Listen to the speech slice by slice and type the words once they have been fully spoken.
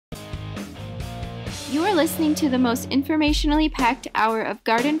You are listening to the most informationally packed hour of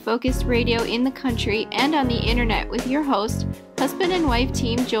garden-focused radio in the country and on the internet with your host, husband and wife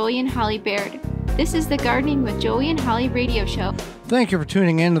team Joey and Holly Baird. This is the Gardening with Joey and Holly radio show. Thank you for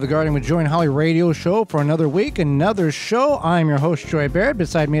tuning in to the Gardening with Joey and Holly radio show for another week, another show. I'm your host, Joey Baird.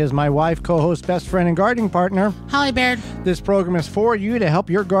 Beside me is my wife, co-host, best friend, and gardening partner, Holly Baird. This program is for you to help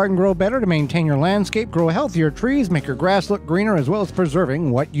your garden grow better, to maintain your landscape, grow healthier trees, make your grass look greener, as well as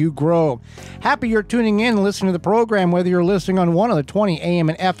preserving what you grow. Happy you're tuning in and listening to the program, whether you're listening on one of the 20 AM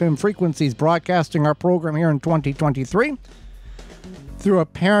and FM frequencies broadcasting our program here in 2023. Through our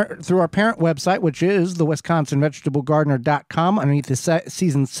parent website, which is the WisconsinVegetableGardener.com, underneath the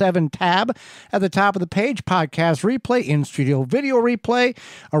Season 7 tab. At the top of the page, podcast replay, in-studio video replay,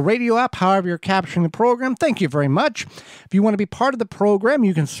 a radio app, however you're capturing the program. Thank you very much. If you want to be part of the program,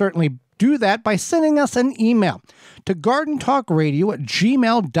 you can certainly do that by sending us an email to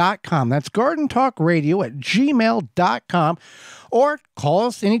gardentalkradio@gmail.com. That's gardentalkradio@gmail.com. Or call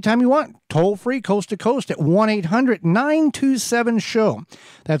us anytime you want, toll-free, coast-to-coast at 1-800-927-SHOW.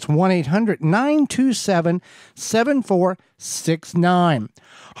 That's 1-800-927-7469.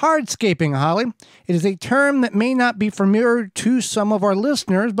 Hardscaping, Holly. It is a term that may not be familiar to some of our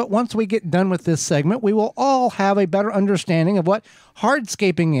listeners, but once we get done with this segment, we will all have a better understanding of what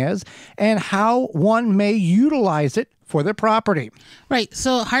hardscaping is and how one may utilize it for their property. Right.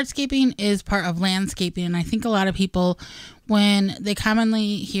 So hardscaping is part of landscaping. And I think a lot of people, when they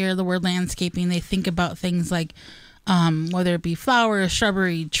commonly hear the word landscaping, they think about things like whether it be flowers,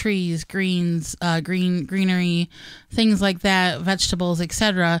 shrubbery, trees, greens, greenery, things like that, vegetables,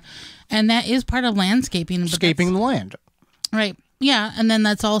 etc. And that is part of landscaping. Scaping the land. Right. Yeah. And then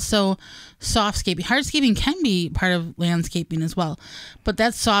that's also softscaping. Hardscaping can be part of landscaping as well, but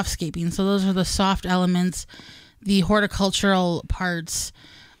that's softscaping. So those are the soft elements, the horticultural parts,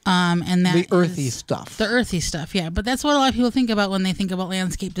 and that the earthy stuff. The earthy stuff, yeah. But that's what a lot of people think about when they think about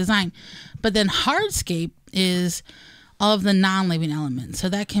landscape design. But then hardscape is all of the non-living elements. So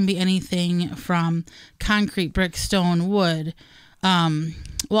that can be anything from concrete, brick, stone, wood,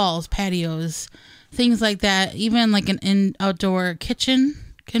 walls, patios, things like that. Even like an outdoor kitchen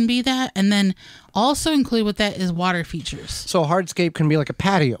can be that. And then also include with that is water features. So hardscape can be like a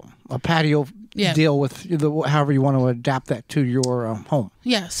patio. Yeah. Deal with however you want to adapt that to your home.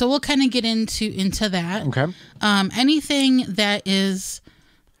 Yeah, so we'll kind of get into that. Okay. Anything that is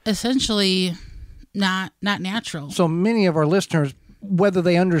essentially not natural. So many of our listeners, whether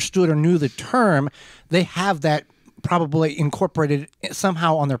they understood or knew the term, they have that probably incorporated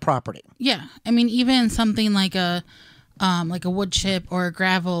somehow on their property. Yeah, I mean, even something like a wood chip or a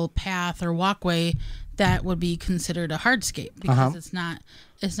gravel path or walkway, that would be considered a hardscape because it's not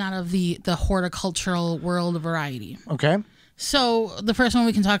of the horticultural world variety. Okay. So the first one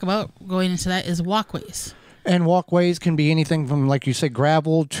we can talk about going into that is walkways. And walkways can be anything from, like you said,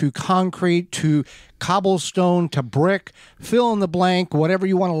 gravel to concrete to cobblestone to brick, fill in the blank, whatever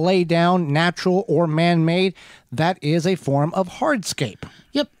you want to lay down, natural or man-made, that is a form of hardscape.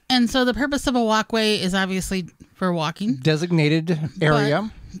 Yep. And so the purpose of a walkway is obviously for walking. Designated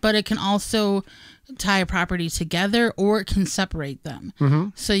area. But it can also tie a property together, or it can separate them. Mm-hmm.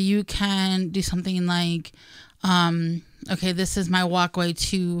 So you can do something like, okay, this is my walkway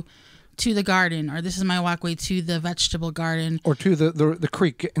to the garden, or this is my walkway to the vegetable garden, or to the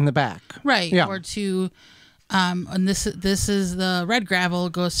creek in the back. Right. Yeah. Or to and this is the red gravel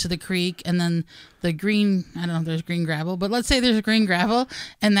goes to the creek, and then the green, I don't know if there's green gravel, but let's say there's green gravel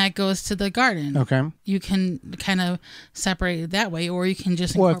and that goes to the garden. Okay. You can kind of separate it that way, or you can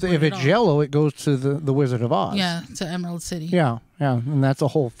just if it's yellow, it goes to the Wizard of Oz. Yeah, to Emerald City. Yeah, and that's a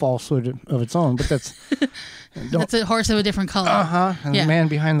whole falsehood of its own, but that's that's a horse of a different color. And the man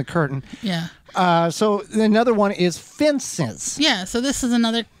behind the curtain. Yeah. So another one is fences. Yeah, so this is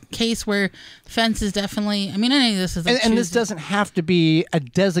another case where fence is definitely, I mean, any of this is and this doesn't have to be a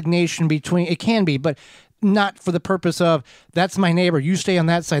designation between, it can be, but not for the purpose of, that's my neighbor, you stay on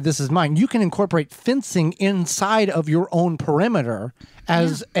that side, this is mine. You can incorporate fencing inside of your own perimeter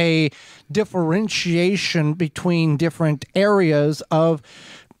as a differentiation between different areas of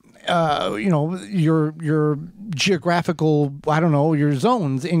your geographical, your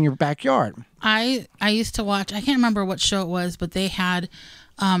zones in your backyard. I used to watch, I can't remember what show it was, but they had,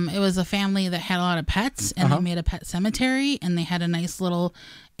 it was a family that had a lot of pets, and they made a pet cemetery, and they had a nice little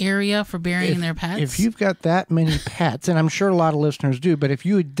area for burying their pets. If you've got that many pets, and I'm sure a lot of listeners do, but if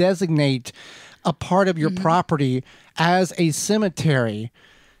you designate a part of your property as a cemetery,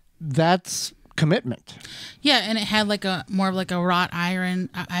 that's commitment. Yeah, and it had like a more of like a wrought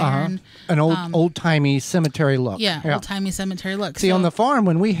iron, an old timey cemetery look. Yeah, old timey cemetery look. See, on the farm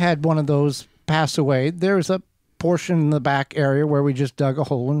when we had one of those pass away, there's a portion in the back area where we just dug a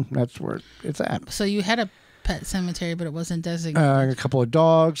hole, and that's where it's at. So you had a pet cemetery, but it wasn't designated. A couple of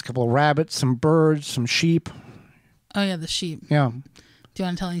dogs, a couple of rabbits, some birds, some sheep. Oh yeah, the sheep. Yeah. Do you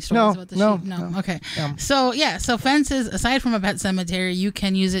want to tell any stories about the sheep? No. Okay. Yeah. So fences, aside from a pet cemetery, you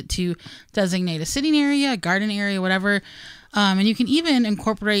can use it to designate a sitting area, a garden area, whatever. And you can even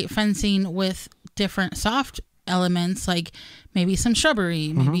incorporate fencing with different soft elements, like maybe some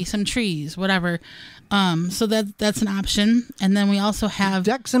shrubbery, maybe some trees, whatever. So that's an option. And then we also have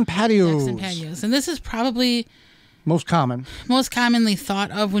decks and patios. And this is probably most commonly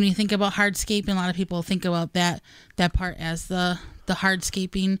thought of when you think about hardscaping. A lot of people think about that part as the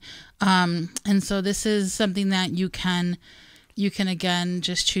hardscaping. And so this is something that you can again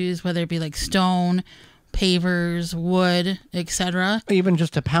just choose, whether it be like stone, pavers, wood, etc. Even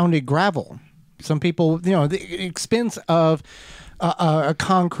just a pounded gravel. Some people, the expense of a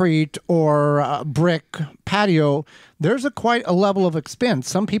concrete or a brick patio, there's quite a level of expense.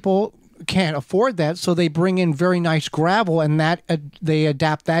 Some people can't afford that, so they bring in very nice gravel, and that they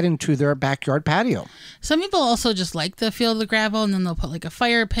adapt that into their backyard patio. Some people also just like the feel of the gravel, and then they'll put like a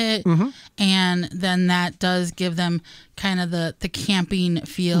fire pit, and then that does give them kind of the camping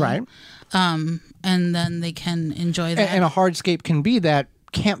feel, right? And then they can enjoy that. And a hardscape can be that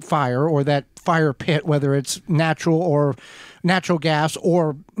campfire or that fire pit, whether it's natural or natural gas,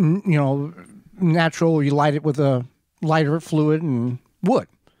 or natural, you light it with a lighter fluid and wood.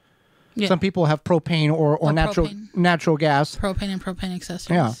 Yeah. Some people have propane or natural gas. Propane and propane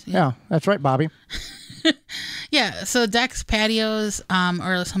accessories. Yeah, that's right, Bobby. Yeah, so decks, patios,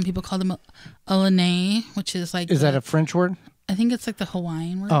 or some people call them a lanai, which is like... Is that a French word? I think it's like the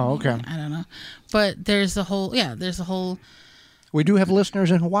Hawaiian word. Oh, okay. I don't know. But there's a whole... We do have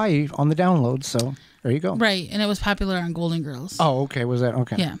listeners in Hawaii on the download, so there you go. Right, and it was popular on Golden Girls. Oh, okay. Was that?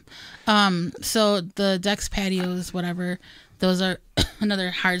 Okay. Yeah. So the decks, patios, whatever... Those are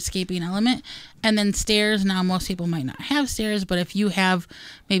another hardscaping element. And then stairs. Now, most people might not have stairs, but if you have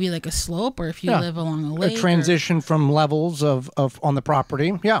maybe like a slope, or if you live along a lake. A transition from levels of on the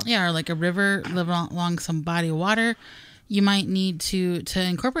property. Yeah. Yeah, or like a river, live along some body of water, you might need to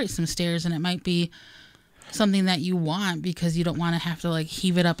incorporate some stairs, and it might be something that you want because you don't want to have to like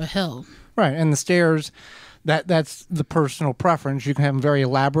heave it up a hill. Right, and the stairs... That's the personal preference. You can have very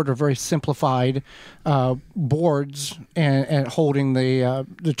elaborate or very simplified boards and holding the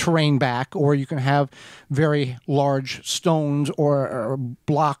terrain back, or you can have very large stones or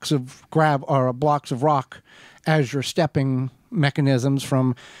blocks of blocks of rock as your stepping mechanisms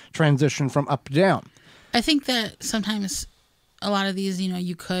from transition from up to down. I think that sometimes a lot of these,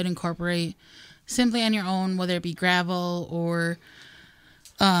 you could incorporate simply on your own, whether it be gravel or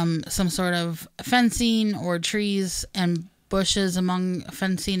some sort of fencing or trees and bushes among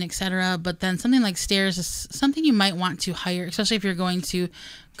fencing, etc. But then something like stairs is something you might want to hire, especially if you're going to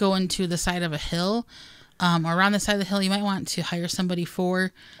go into the side of a hill or around the side of the hill. You might want to hire somebody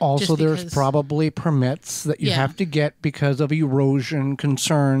for. Also, there's probably permits that you have to get because of erosion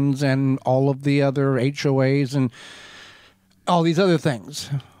concerns and all of the other HOAs and all these other things.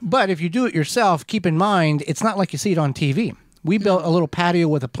 But if you do it yourself, keep in mind, it's not like you see it on TV. We built a little patio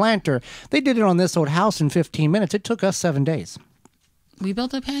with a planter. They did it on this old house in 15 minutes. It took us 7 days. We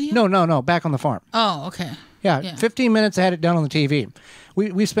built a patio? No. Back on the farm. Oh, okay. Yeah. 15 minutes, I had it done on the TV.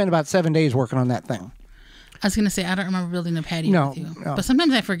 We spent about 7 days working on that thing. I was going to say, I don't remember building a patio with you. No. But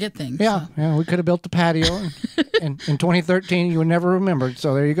sometimes I forget things. Yeah, so. Yeah. We could have built the patio. In 2013, you would never remembered.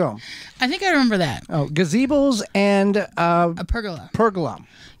 So there you go. I think I remember that. Oh, gazebos and... a pergola. Pergola.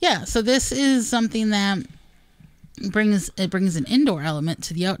 Yeah, so this is something that... brings an indoor element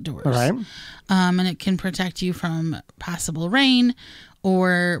to the outdoors. Right. And it can protect you from possible rain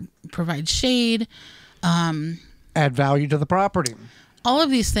or provide shade. Add value to the property. All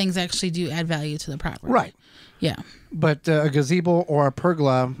of these things actually do add value to the property. Right. Yeah. But a gazebo or a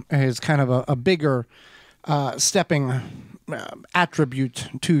pergola is kind of a bigger stepping attribute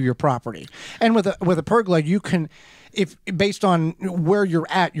to your property. And with a pergola, you can, if based on where you're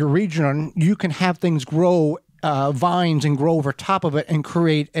at, your region, you can have things grow vines and grow over top of it and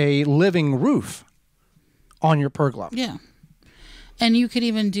create a living roof on your pergola. Yeah. And you could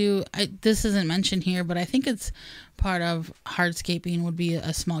even do, this isn't mentioned here, but I think it's part of hardscaping would be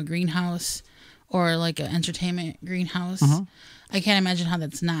a small greenhouse or like an entertainment greenhouse. I can't imagine how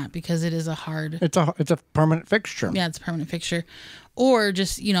that's not, because it is a hard... It's a permanent fixture. Yeah, it's a permanent fixture. Or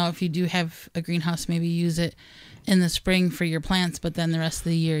just, if you do have a greenhouse, maybe use it in the spring for your plants, but then the rest of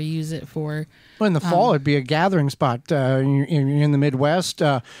the year use it for... Well, in the fall, it'd be a gathering spot. In the Midwest,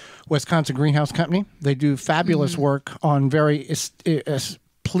 Wisconsin Greenhouse Company, they do fabulous work on very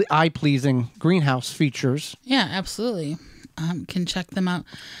eye-pleasing greenhouse features. Yeah, absolutely. Can check them out.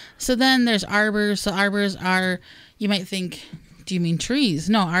 So then there's arbors. So arbors are, you might think, do you mean trees?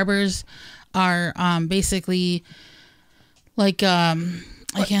 No, arbors are basically like, I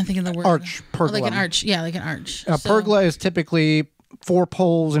can't think of the word. Pergola. Like an arch. Yeah, like an arch. A pergola is typically 4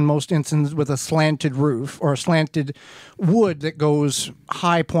 poles in most instances with a slanted roof or a slanted wood that goes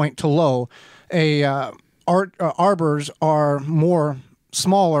high point to low. Arbors are more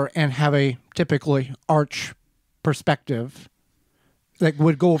smaller and have a typically arch perspective that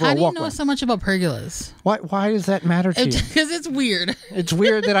would go over a walkway. How do you know so much about pergolas? Why does that matter to you? Because it's weird. It's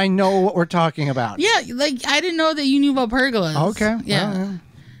weird that I know what we're talking about. Yeah, like I didn't know that you knew about pergolas. Okay. Yeah. Well,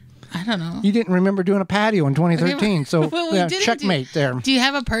 I don't know. you didn't remember doing a patio in 2013, so well, checkmate there. Do you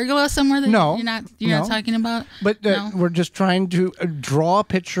have a pergola somewhere that you're not talking about? But we're just trying to draw a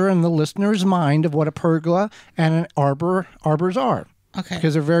picture in the listener's mind of what a pergola and an arbors are. Okay.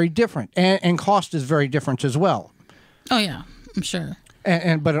 Because they're very different, and cost is very different as well. Oh yeah, I'm sure.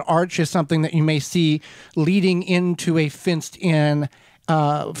 But an arch is something that you may see leading into a fenced-in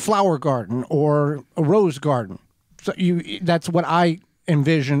flower garden or a rose garden. So that's what I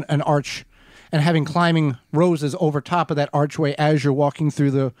envision an arch, and having climbing roses over top of that archway as you're walking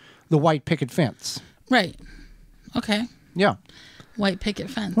through the white picket fence. Right. Okay. Yeah. White picket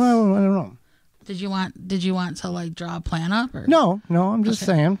fence. Well, I don't know. Did you want to like draw a plan up? Or? No, I'm just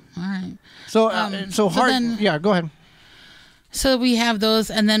saying. All right. So yeah, go ahead. So we have those,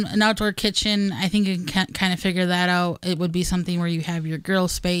 and then an outdoor kitchen. I think you can kind of figure that out. It would be something where you have your grill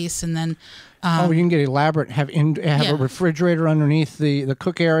space, and then you can get elaborate. Have a refrigerator underneath the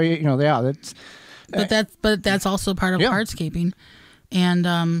cook area. That's. But that's also part of hardscaping, and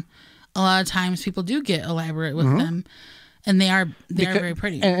a lot of times people do get elaborate with them. And they are very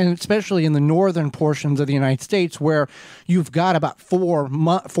pretty. And especially in the northern portions of the United States, where you've got about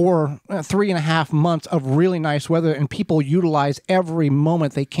 3.5 months of really nice weather, and people utilize every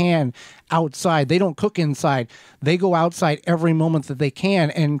moment they can outside. They don't cook inside. They go outside every moment that they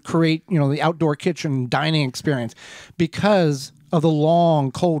can and create, the outdoor kitchen dining experience because of the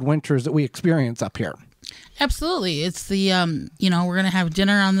long, cold winters that we experience up here. Absolutely. It's the, we're going to have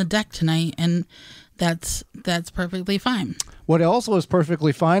dinner on the deck tonight, and that's perfectly fine. What also is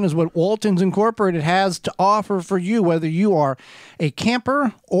perfectly fine is what Walton's Incorporated has to offer for you, whether you are a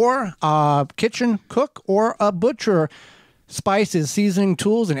camper or a kitchen cook or a butcher. Spices, seasoning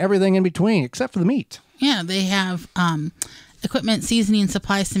tools, and everything in between, except for the meat. Yeah, they have equipment, seasoning,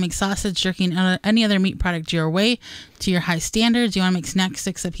 supplies to make sausage, jerky, and any other meat product your way to your high standards. You want to make snack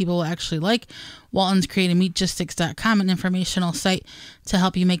sticks that people will actually like. Walton's created meatgistics.com, an informational site to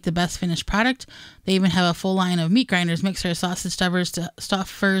help you make the best finished product. They even have a full line of meat grinders, mixers, sausage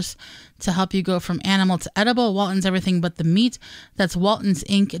stuffers to help you go from animal to edible. Walton's everything but the meat. That's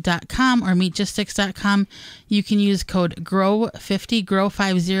waltonsinc.com or meatgistics.com. You can use code GROW50,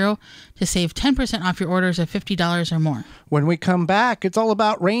 GROW50 to save 10% off your orders of $50 or more. When we come back, it's all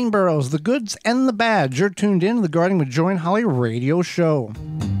about rain barrels, the goods and the bads. You're tuned in to the Gardening with Joey and Holly radio show.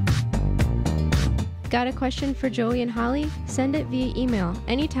 Got a question for Joey and Holly? Send it via email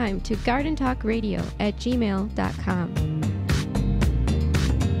anytime to gardentalkradio@gmail.com.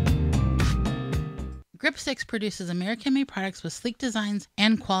 Grip 6 produces American-made products with sleek designs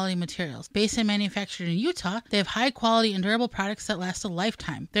and quality materials. Based and manufactured in Utah, they have high-quality and durable products that last a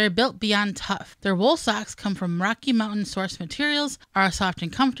lifetime. They're built beyond tough. Their wool socks come from Rocky Mountain source materials, are soft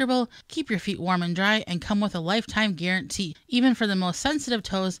and comfortable, keep your feet warm and dry, and come with a lifetime guarantee. Even for the most sensitive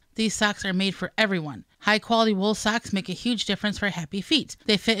toes, these socks are made for everyone. High-quality wool socks make a huge difference for happy feet.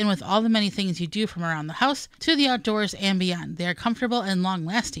 They fit in with all the many things you do from around the house to the outdoors and beyond. They are comfortable and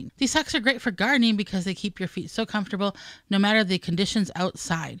long-lasting. These socks are great for gardening because they keep your feet so comfortable no matter the conditions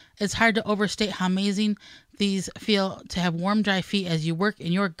outside. It's hard to overstate how amazing these feel to have warm, dry feet as you work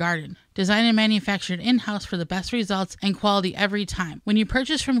in your garden. Designed and manufactured in-house for the best results and quality every time. When you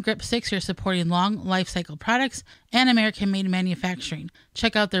purchase from Grip 6, you're supporting long life cycle products and American-made manufacturing.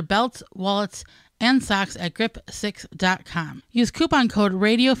 Check out their belts, wallets, and socks at grip6.com. Use coupon code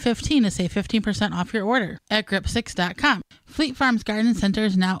RADIO15 to save 15% off your order at grip6.com. Fleet Farm's Garden Center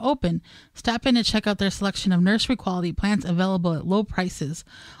is now open. Stop in to check out their selection of nursery quality plants available at low prices.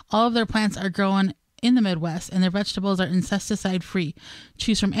 All of their plants are grown in the Midwest, and their vegetables are insecticide free.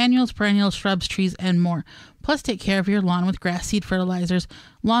 Choose from annuals, perennials, shrubs, trees, and more. Plus, take care of your lawn with grass seed fertilizers,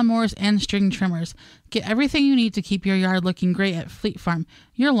 lawnmowers, and string trimmers. Get everything you need to keep your yard looking great at Fleet Farm,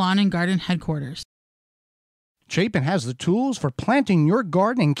 your lawn and garden headquarters. Chapin has the tools for planting your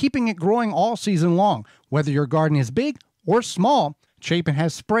garden and keeping it growing all season long. Whether your garden is big or small, Chapin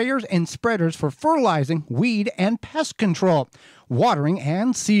has sprayers and spreaders for fertilizing, weed, and pest control. watering,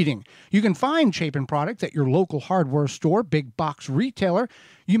 and seeding. You can find Chapin products at your local hardware store, big box retailer.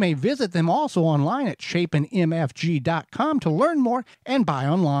 You may visit them also online at chapinmfg.com to learn more and buy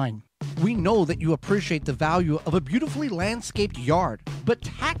online. We know that you appreciate the value of a beautifully landscaped yard, but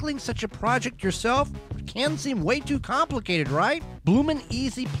tackling such a project yourself can seem way too complicated, right? Bloomin'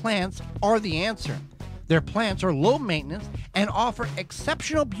 Easy Plants are the answer. Their plants are low maintenance and offer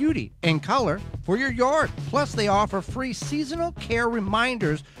exceptional beauty and color for your yard. Plus, they offer free seasonal care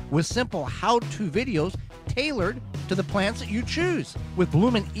reminders with simple how-to videos tailored to the plants that you choose. With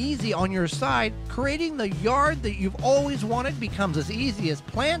Bloomin' Easy on your side, creating the yard that you've always wanted becomes as easy as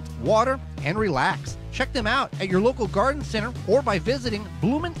plant, water, and relax. Check them out at your local garden center or by visiting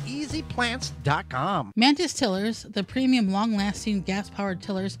bloomineasyplants.com. Mantis tillers, the premium long-lasting gas-powered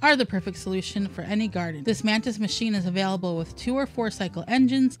tillers, are the perfect solution for any garden. This Mantis machine is available with 2 or 4 cycle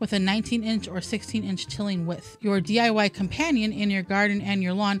engines with a 19-inch or 16-inch tilling width. Your DIY companion in your garden and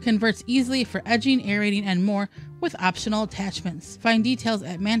your lawn converts easily for edging, aerating, and more with optional attachments. Find details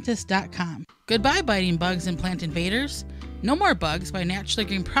at mantis.com. Goodbye biting bugs and plant invaders. No More Bugs by Naturally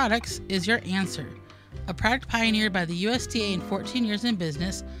Green Products is your answer. A product pioneered by the USDA in 14 years in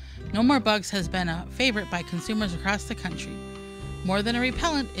business, No More Bugs has been a favorite by consumers across the country. More than a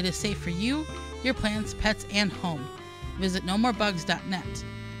repellent, it is safe for you, your plants, pets, and home. Visit nomorebugs.net.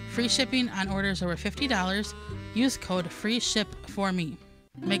 Free shipping on orders over $50. Use code FREESHIP4ME.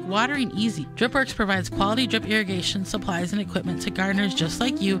 Make watering easy. DripWorks provides quality drip irrigation supplies and equipment to gardeners just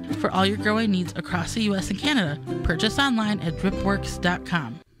like you for all your growing needs across the U.S. and Canada. Purchase online at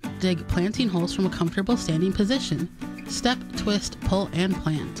dripworks.com. Dig planting holes from a comfortable standing position. Step, twist, pull, and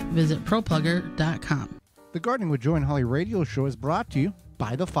plant. Visit ProPlugger.com. The Gardening with Joy and Holly radio show is brought to you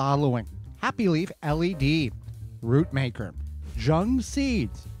by the following: Happy Leaf LED, Root Maker, Jung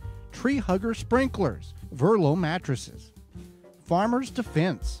Seeds, Tree Hugger Sprinklers, Verlo Mattresses, Farmer's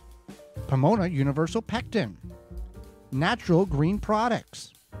Defense, Pomona Universal Pectin, Natural Green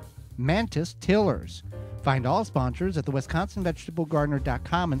Products, Mantis Tillers. Find all sponsors at the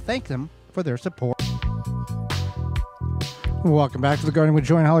WisconsinVegetableGardener.com and thank them for their support. Welcome back to the Gardening with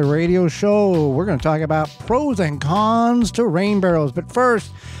Joy and Holly radio show. We're going to talk about pros and cons to rain barrels. But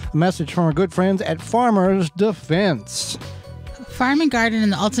first, a message from our good friends at Farmer's Defense. Farm and garden in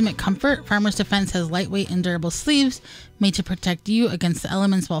the ultimate comfort, Farmer's Defense has lightweight and durable sleeves made to protect you against the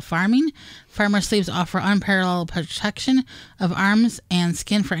elements while farming. Farmer sleeves offer unparalleled protection of arms and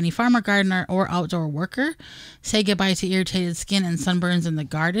skin for any farmer, gardener, or outdoor worker. Say goodbye to irritated skin and sunburns in the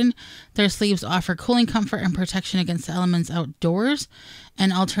garden. Their sleeves offer cooling comfort and protection against the elements outdoors.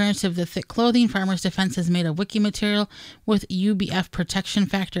 An alternative to thick clothing, Farmer's Defense is made of wicking material with UBF protection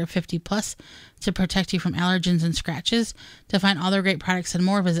factor of 50+ to protect you from allergens and scratches. To find all their great products and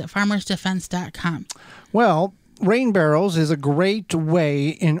more, visit farmersdefense.com. Well, rain barrels is a great way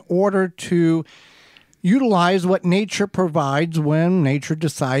in order to utilize what nature provides when nature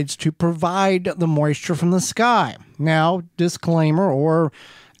decides to provide the moisture from the sky. Now, disclaimer or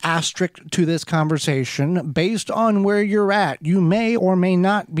asterisk to this conversation, based on where you're at, you may or may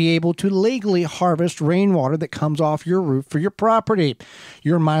not be able to legally harvest rainwater that comes off your roof for your property.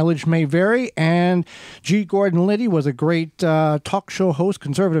 Your mileage may vary, and G. Gordon Liddy was a great talk show host,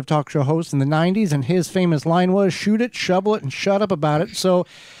 conservative talk show host in the 90s, and his famous line was, shoot it, shovel it, and shut up about it. So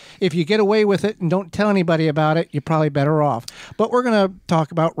if you get away with it and don't tell anybody about it, you're probably better off. But we're going to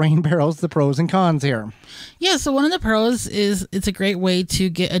talk about rain barrels, the pros and cons here. Yeah, so one of the pros is it's a great way to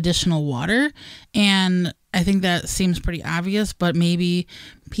get additional water. And I think that seems pretty obvious, but maybe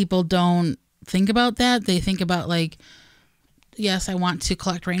people don't think about that. They think about like, yes, I want to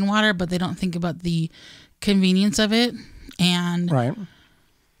collect rainwater, but they don't think about the convenience of it. And right.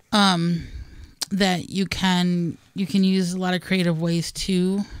 That you can use a lot of creative ways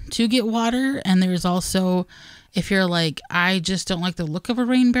to get water. And there's also, if you're like, I just don't like the look of a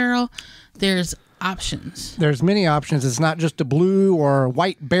rain barrel, there's options. There's many options. It's not just a blue or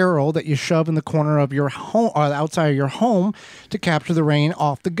white barrel that you shove in the corner of your home or outside of your home to capture the rain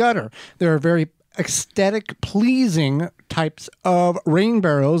off the gutter. There are very aesthetic pleasing types of rain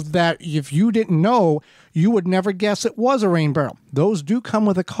barrels that if you didn't know, you would never guess it was a rain barrel. Those do come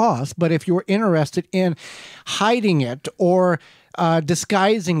with a cost, but if you're interested in hiding it or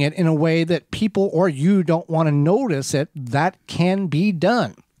disguising it in a way that people or you don't want to notice it, that can be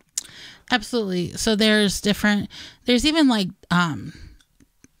done. Absolutely. So there's even like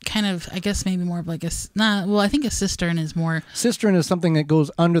kind of, I guess maybe more of like I think a cistern is more. Cistern is something that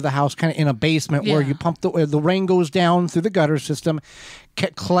goes under the house, kind of in a basement where you pump the rain goes down through the gutter system,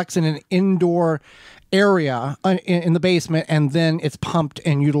 collects in an indoor area in the basement, and then it's pumped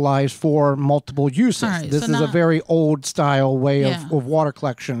and utilized for multiple uses. Right, this is a very old style way of water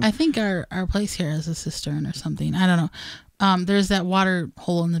collection. I think our place here has a cistern or something. I don't know. There's that water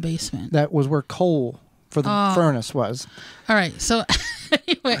hole in the basement. That was where coal for the furnace was. All right. So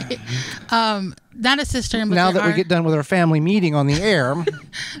anyway, not a cistern, but now that we get done with our family meeting on the air,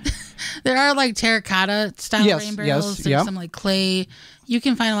 there are like terracotta style rain barrels. There's some like clay. You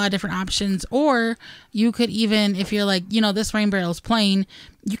can find a lot of different options, or you could even, if you're like, this rain barrel is plain,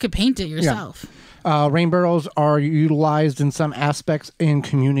 you could paint it yourself. Rain barrels are utilized in some aspects in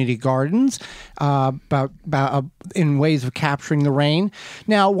community gardens, in ways of capturing the rain.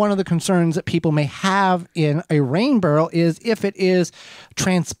 Now, one of the concerns that people may have in a rain barrel is if it is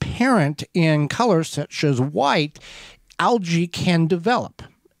transparent in colors such as white, algae can develop.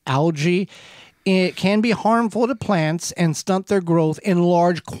 Algae, it can be harmful to plants and stunt their growth in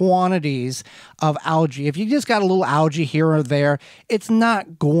large quantities of algae. If you just got a little algae here or there, it's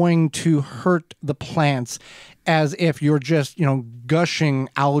not going to hurt the plants as if you're just, gushing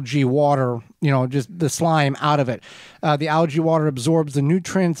algae water, just the slime out of it. The algae water absorbs the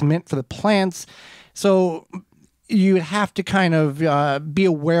nutrients meant for the plants. So you have to kind of be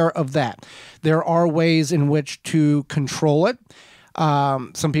aware of that. There are ways in which to control it.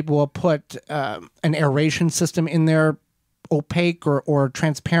 Some people will put an aeration system in their opaque or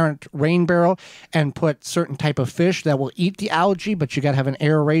transparent rain barrel and put certain type of fish that will eat the algae, but you got to have an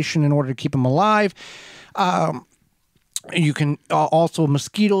aeration in order to keep them alive. You can also,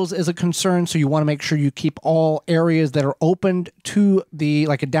 mosquitoes is a concern, so you want to make sure you keep all areas that are opened to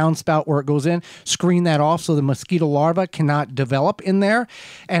like a downspout where it goes in, screen that off so the mosquito larvae cannot develop in there.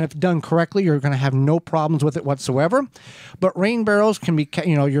 And if done correctly, you're going to have no problems with it whatsoever. But rain barrels can be,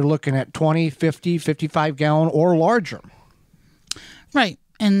 you're looking at 20, 50, 55 gallon or larger. Right.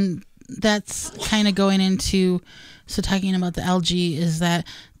 And that's kind of going into, so talking about the algae, is that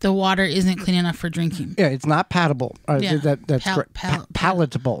the water isn't clean enough for drinking. Yeah, it's not palatable. That's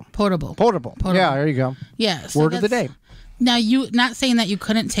palatable. Potable. Yeah, there you go. Yeah. So word of the day. Now, you not saying that you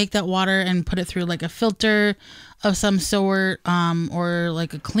couldn't take that water and put it through like a filter of some sort, or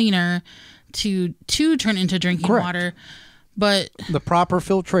like a cleaner to turn into drinking Correct. Water. But the proper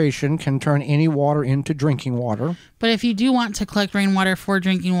filtration can turn any water into drinking water. But if you do want to collect rainwater for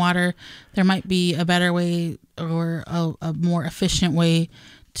drinking water, there might be a better way or a more efficient way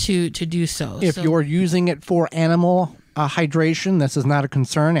to do so. If you're using it for animal hydration, this is not a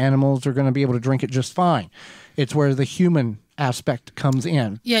concern. Animals are going to be able to drink it just fine. It's where the human aspect comes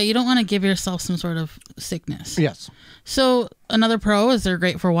in. Yeah, you don't want to give yourself some sort of sickness. Yes. So another pro is they're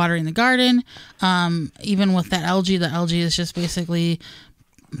great for watering the garden. Even with that algae, the algae is just basically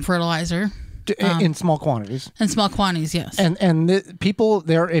fertilizer. In small quantities. In small quantities, yes. And the people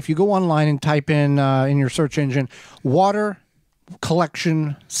there, if you go online and type in your search engine, water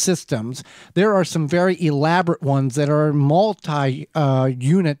collection systems, there are some very elaborate ones that are multi-unit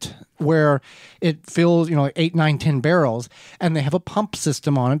where it fills 8, 9, 10 barrels, and they have a pump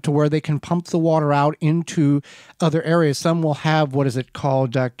system on it to where they can pump the water out into other areas. Some will have, what is it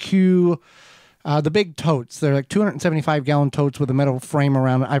called, the big totes. They're like 275 gallon totes with a metal frame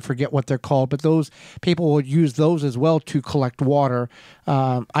around it. I forget what they're called, but those people would use those as well to collect water.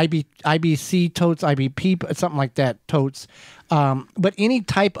 IBC totes, IBP, something like that, totes. But any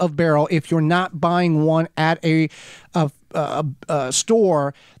type of barrel, if you're not buying one at a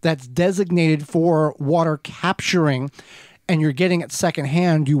store that's designated for water capturing, and you're getting it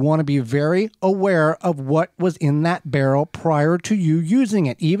secondhand, you want to be very aware of what was in that barrel prior to you using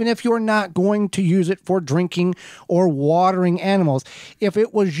it. Even if you're not going to use it for drinking or watering animals, if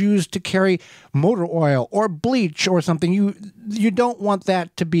it was used to carry motor oil or bleach or something, you don't want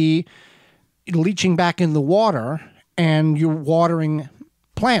that to be leaching back in the water and you're watering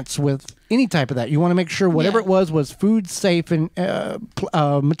plants with any type of that. You want to make sure whatever it was food safe and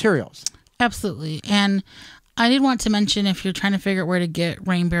materials. Absolutely. And I did want to mention, if you're trying to figure out where to get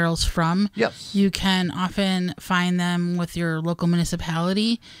rain barrels from, yes, you can often find them with your local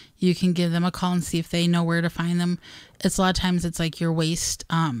municipality. You can give them a call and see if they know where to find them. It's a lot of times it's like your waste,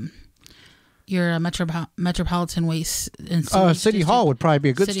 your metropolitan waste institute. City Hall would probably be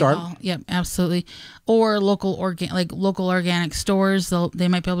a good City start. Hall. Yep, absolutely. Or local organic stores. They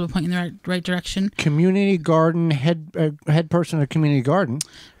might be able to point you in the right direction. Community garden head person of community garden.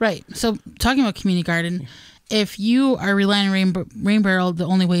 Right. So talking about community garden, if you are relying on rain barrel the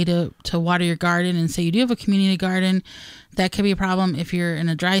only way to water your garden, and say you do have a community garden, that could be a problem if you're in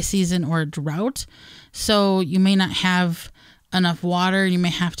a dry season or a drought. So you may not have enough water. You may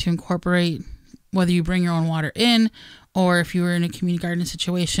have to incorporate, whether you bring your own water in, or if you were in a community garden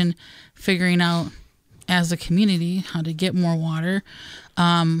situation, figuring out as a community how to get more water.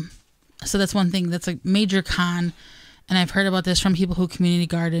 So that's one thing that's a major con. And I've heard about this from people who community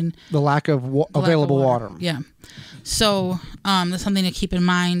garden. The lack of available water. Yeah. So that's something to keep in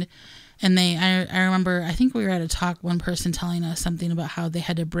mind. And I remember, I think we were at a talk, one person telling us something about how they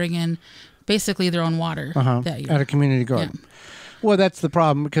had to bring in basically their own water that year. At a community garden. Yeah. Well, that's the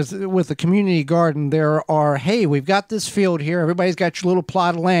problem, because with the community garden, there are, hey, we've got this field here. Everybody's got your little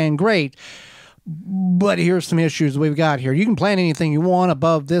plot of land. Great. But here's some issues we've got here. You can plant anything you want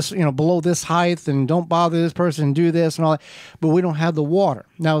above this, below this height, and don't bother this person and do this and all that. But we don't have the water.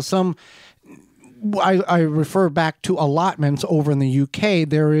 Now, I refer back to allotments over in the UK.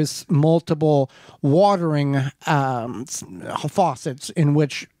 There is multiple watering faucets in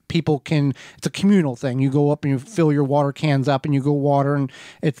which people can, it's a communal thing. You go up and you fill your water cans up and you go water, and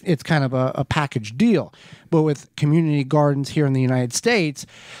it's kind of a package deal. But with community gardens here in the United States,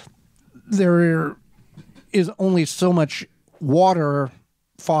 there is only so much water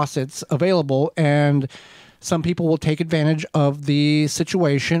faucets available, and some people will take advantage of the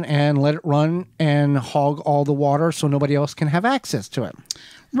situation and let it run and hog all the water so nobody else can have access to it.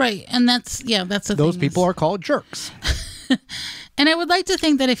 Right. And that's the Those thing. people are called jerks. And I would like to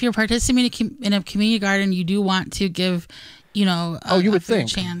think that if you're participating in a community garden, you do want to give, you would think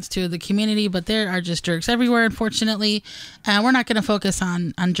chance to the community, but there are just jerks everywhere, unfortunately. We're not going to focus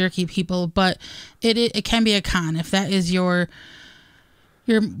on jerky people, but it can be a con if that is your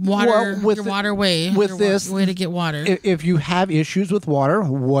waterway to get water. If you have issues with water,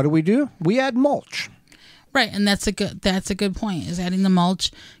 what do? We add mulch. Right, and that's a good point. Is adding the mulch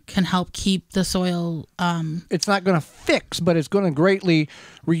can help keep the soil. It's not going to fix, but it's going to greatly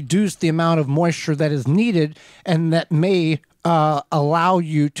reduce the amount of moisture that is needed, and that may allow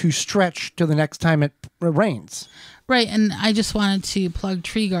you to stretch to the next time it rains. Right, and I just wanted to plug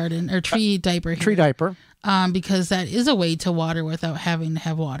Tree Diaper here. Tree Diaper. Because that is a way to water without having to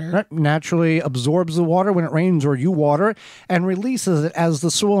have water. Right. Naturally absorbs the water when it rains or you water it, and releases it as the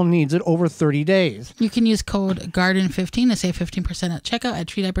soil needs it over 30 days. You can use code GARDEN15 to save 15% at checkout at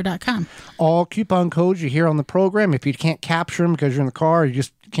treediaper.com. All coupon codes you hear on the program, if you can't capture them because you're in the car or you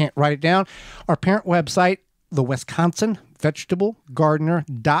just can't write it down, our parent website, the Wisconsin Vegetable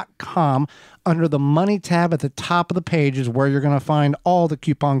Gardener.com, under the Money tab at the top of the page is where you're going to find all the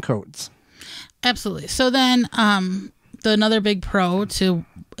coupon codes. Absolutely. So then another big pro to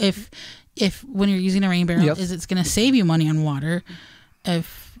if when you're using a rain barrel is it's going to save you money on water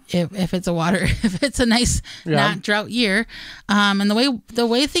if it's if it's a nice not drought year. And the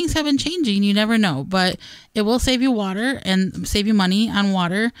way things have been changing, you never know, but it will save you water and save you money on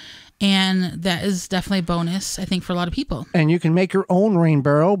water. And that is definitely a bonus, I think, for a lot of people. And you can make your own rain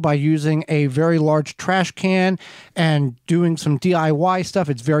barrel by using a very large trash can and doing some DIY stuff.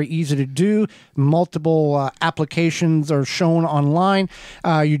 It's very easy to do. Multiple applications are shown online.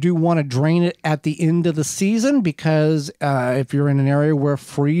 You do want to drain it at the end of the season, because if you're in an area where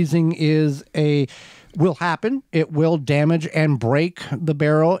freezing will happen, it will damage and break the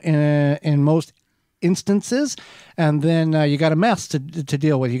barrel in most instances, and then you got a mess to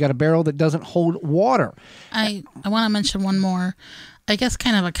deal with. You got a barrel that doesn't hold water. I want to mention one more, I guess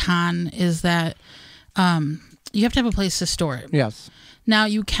kind of a con, is that you have to have a place to store it. Yes. Now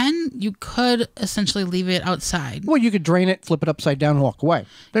you could essentially leave it outside. Well, you could drain it, flip it upside down, and walk away.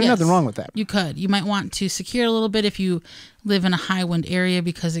 There's nothing wrong with that. You could. You might want to secure it a little bit if you live in a high wind area,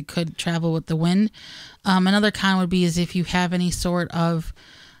 because it could travel with the wind. Another con would be is if you have any sort of,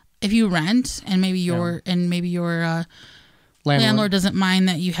 if you rent and maybe your landlord doesn't mind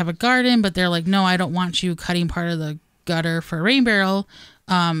that you have a garden, but they're like, no, I don't want you cutting part of the gutter for a rain barrel.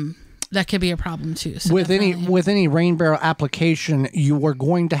 That could be a problem too. So with any rain barrel application, you are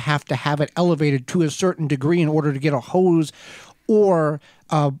going to have it elevated to a certain degree in order to get a hose or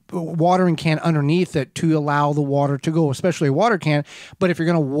a watering can underneath it to allow the water to go, especially a water can. But if you're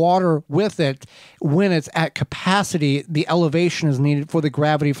going to water with it, when it's at capacity, the elevation is needed for the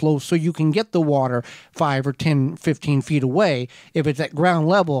gravity flow so you can get the water 5 or 10, 15 feet away. If it's at ground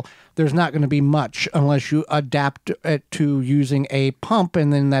level, there's not going to be much unless you adapt it to using a pump,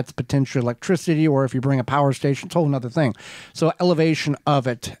 and then that's potential electricity, or if you bring a power station, it's a whole other thing. So elevation of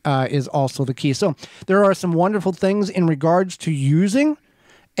it is also the key. So there are some wonderful things in regards to using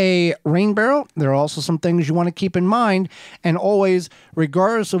a rain barrel. There are also some things you want to keep in mind, and always,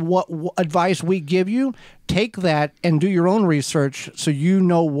 regardless of what advice we give you, take that and do your own research so you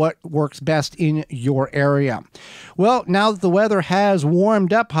know what works best in your area. Well, now that the weather has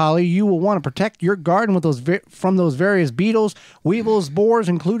warmed up, Holly, you will want to protect your garden with from those various beetles, weevils, borers,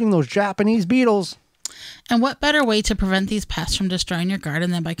 including those Japanese beetles. And what better way to prevent these pests from destroying your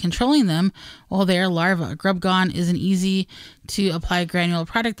garden than by controlling them while they are larvae? Grub Gone is an easy to apply granule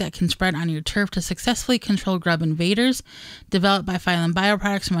product that can spread on your turf to successfully control grub invaders. Developed by Phylum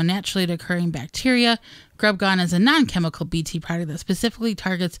Bioproducts from a naturally occurring bacteria, Grub Gone is a non-chemical BT product that specifically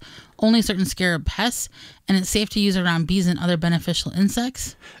targets only certain scarab pests, and it's safe to use around bees and other beneficial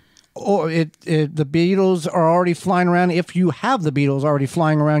insects. Or the beetles are already flying around. If you have the beetles already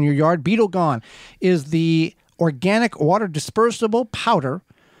flying around your yard, Beetle Gone is the organic water dispersible powder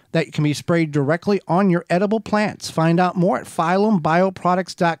that can be sprayed directly on your edible plants. Find out more at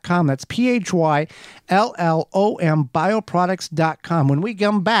phyllumbioproducts.com. That's PHYLLOM bioproducts.com. When we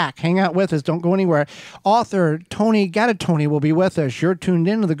come back, hang out with us. Don't go anywhere. Author Toni Gattone will be with us. You're tuned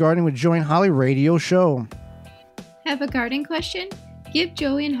into the Gardening with Joey and Holly radio show. Have a garden question? Give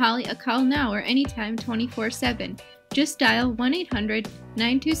Joey and Holly a call now or anytime 24/7. Just dial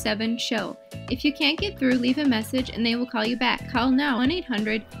 1-800-927-SHOW. If you can't get through, leave a message and they will call you back. Call now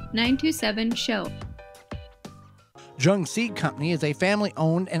 1-800-927-SHOW. Jung Seed Company is a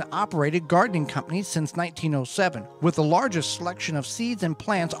family-owned and operated gardening company since 1907 with the largest selection of seeds and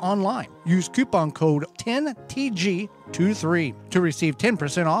plants online. Use coupon code 10TG23 to receive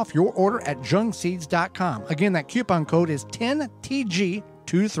 10% off your order at jungseeds.com. Again, that coupon code is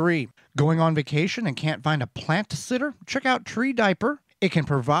 10TG23. Going on vacation and can't find a plant sitter? Check out Tree Diaper. It can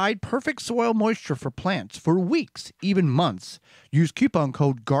provide perfect soil moisture for plants for weeks, even months. Use coupon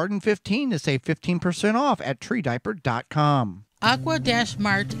code GARDEN15 to save 15% off at treediaper.com.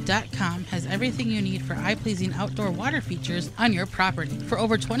 Aqua-Mart.com has everything you need for eye-pleasing outdoor water features on your property. For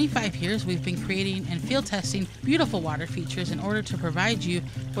over 25 years, we've been creating and field testing beautiful water features in order to provide you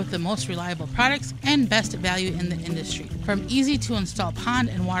with the most reliable products and best value in the industry. From easy-to-install pond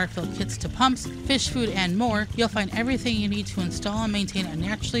and water-filled kits to pumps, fish food, and more, you'll find everything you need to install and maintain a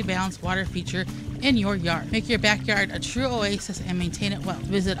naturally balanced water feature in your yard. Make your backyard a true oasis and maintain it well.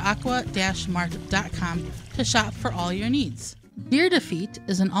 Visit aqua-mart.com to shop for all your needs. Deer Defeat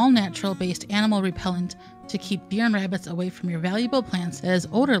is an all-natural based animal repellent to keep deer and rabbits away from your valuable plants that is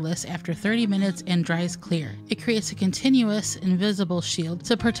odorless after 30 minutes and dries clear. It creates a continuous, invisible shield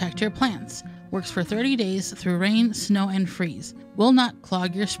to protect your plants. Works for 30 days through rain, snow, and freeze. Will not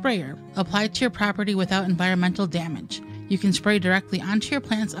clog your sprayer. Apply to your property without environmental damage. You can spray directly onto your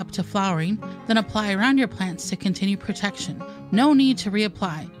plants up to flowering, then apply around your plants to continue protection. No need to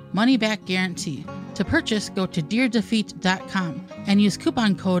reapply. Money back guarantee. To purchase, go to deerdefeat.com and use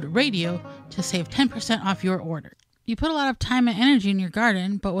coupon code RADIO to save 10% off your order. You put a lot of time and energy in your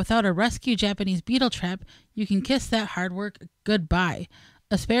garden, but without a rescue Japanese beetle trap, you can kiss that hard work goodbye.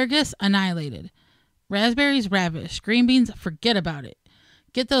 Asparagus, annihilated. Raspberries, ravished. Green beans, forget about it.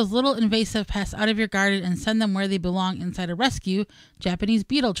 Get those little invasive pests out of your garden and send them where they belong inside a rescue Japanese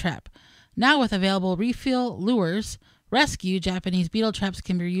beetle trap. Now with available refill lures, rescue Japanese beetle traps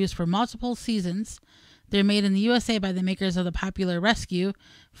can be used for multiple seasons. They're made in the USA by the makers of the popular Rescue,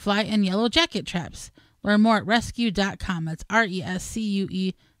 Fly, and Yellow Jacket traps. Learn more at rescue.com. That's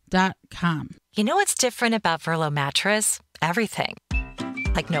RESCUE.com. You know what's different about Verlo mattress? Everything.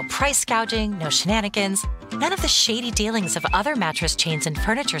 Like no price gouging, no shenanigans, none of the shady dealings of other mattress chains and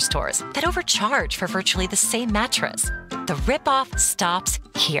furniture stores that overcharge for virtually the same mattress. The ripoff stops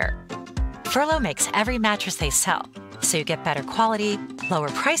here. Verlo makes every mattress they sell, so you get better quality, lower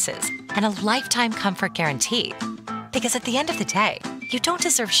prices, and a lifetime comfort guarantee. Because at the end of the day, you don't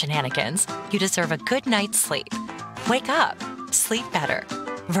deserve shenanigans, you deserve a good night's sleep. Wake up, sleep better.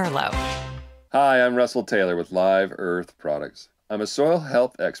 Verlo. Hi, I'm Russell Taylor with Live Earth Products. I'm a soil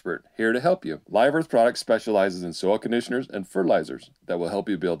health expert here to help you. Live Earth Products specializes in soil conditioners and fertilizers that will help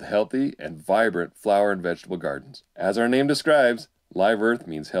you build healthy and vibrant flower and vegetable gardens. As our name describes, Live Earth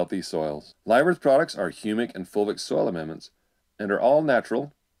means healthy soils. Live Earth products are humic and fulvic soil amendments and are all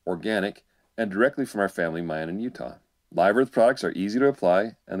natural, organic, and directly from our family mine in Utah. Live Earth products are easy to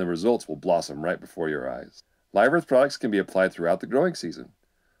apply and the results will blossom right before your eyes. Live Earth products can be applied throughout the growing season.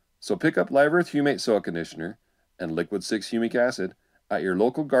 So pick up Live Earth Humate Soil Conditioner and Liquid 6 Humic Acid at your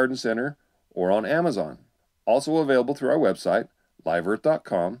local garden center or on Amazon. Also available through our website,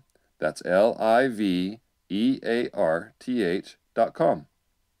 liveearth.com. That's LIVEARTH.com.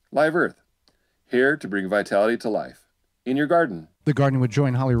 Live Earth, here to bring vitality to life in your garden. The Gardening with Joy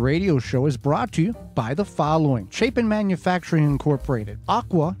and Holly radio show is brought to you by the following: Chapin Manufacturing Incorporated,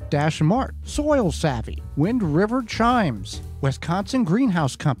 Aqua-Mart, Soil Savvy, Wind River Chimes, Wisconsin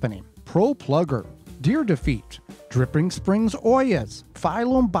Greenhouse Company, Pro Plugger, Deer Defeat, Dripping Springs Oyas,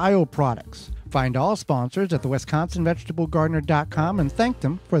 Phylum Bioproducts. Find all sponsors at the WisconsinVegetableGardener.com and thank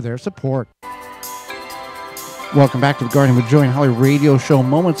them for their support. Welcome back to the Gardening with Joy and Holly radio show.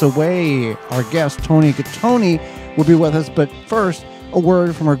 Moments away, our guest, Toni Gattone, will be with us, but first, a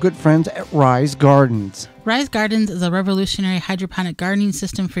word from our good friends at Rise Gardens. Rise Gardens is a revolutionary hydroponic gardening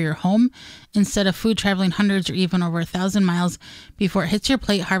system for your home. Instead of food traveling hundreds or even over 1,000 miles before it hits your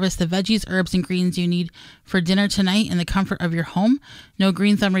plate, harvest the veggies, herbs, and greens you need for dinner tonight in the comfort of your home. No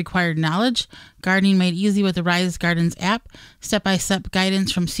green thumb required knowledge. Gardening made easy with the Rise Gardens app. Step-by-step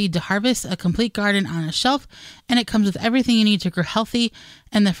guidance from seed to harvest. A complete garden on a shelf. And it comes with everything you need to grow healthy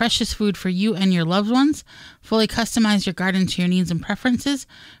and the freshest food for you and your loved ones. Fully customize your garden to your needs and preferences.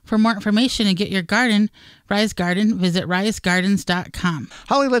 For more information and get your garden, Rise Garden, visit risegardens.com.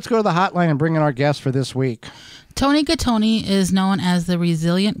 Holly, let's go to the hotline and bring in our guest for this week. Toni Gattone is known as the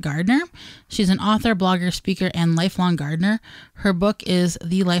Resilient Gardener. She's an author, blogger, speaker, and lifelong gardener. Her book is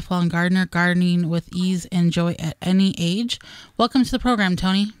The Lifelong Gardener, Gardening with Ease and Joy at Any Age. Welcome to the program,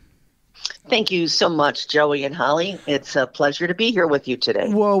 Toni. Thank you so much, Joey and Holly. It's a pleasure to be here with you today.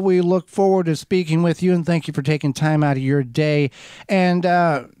 Well, we look forward to speaking with you, and thank you for taking time out of your day and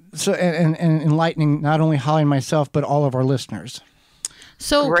enlightening not only Holly and myself, but all of our listeners.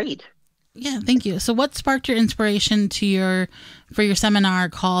 So great. Yeah, thank you. So what sparked your inspiration for your seminar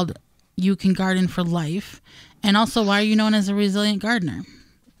called You Can Garden for Life? And also, why are you known as a resilient gardener?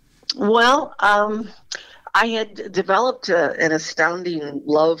 Well, I had developed an astounding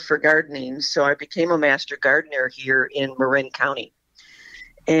love for gardening, so I became a master gardener here in Marin County.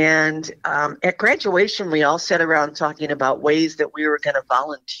 And at graduation, we all sat around talking about ways that we were going to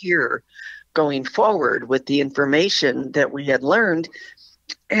volunteer going forward with the information that we had learned.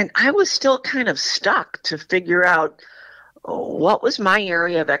 And I was still kind of stuck to figure out what was my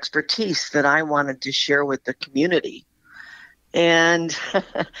area of expertise that I wanted to share with the community. And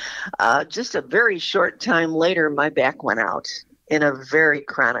just a very short time later, my back went out in a very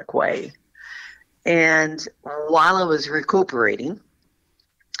chronic way. And while I was recuperating,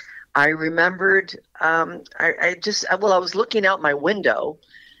 I remembered, I was looking out my window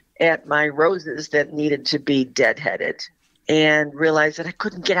at my roses that needed to be deadheaded and realized that I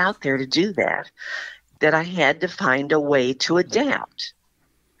couldn't get out there to do that I had to find a way to adapt.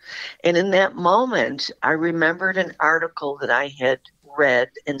 And in that moment, I remembered an article that I had read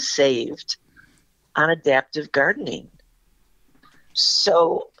and saved on adaptive gardening.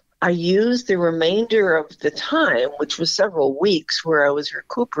 So I used the remainder of the time, which was several weeks where I was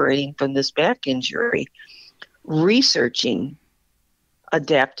recuperating from this back injury, researching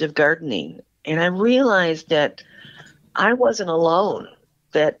adaptive gardening. And I realized that I wasn't alone,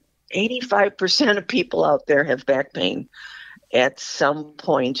 that 85% of people out there have back pain at some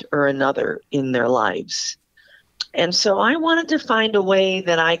point or another in their lives. And so I wanted to find a way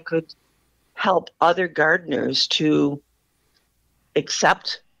that I could help other gardeners to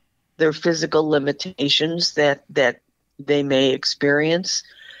accept their physical limitations that they may experience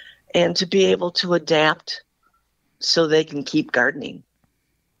and to be able to adapt so they can keep gardening.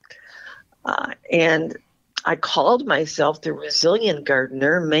 And I called myself the Resilient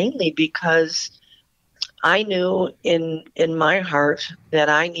Gardener mainly because I knew in my heart that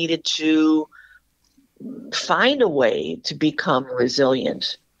I needed to find a way to become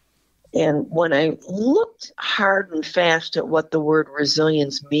resilient. And when I looked hard and fast at what the word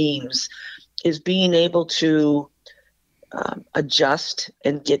resilience means, is being able to adjust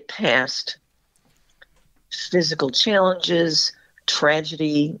and get past physical challenges,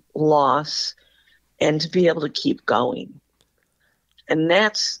 tragedy, loss, and to be able to keep going. And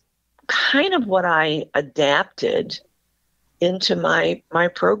that's kind of what I adapted into my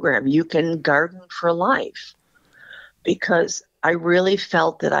program, You Can Garden for Life, because I really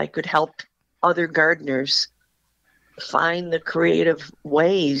felt that I could help other gardeners find the creative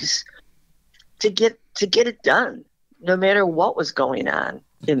ways to get it done, no matter what was going on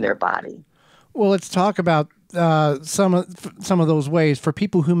in their body. Well, let's talk about some of those ways for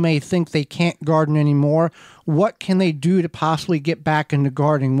people who may think they can't garden anymore. What can they do to possibly get back into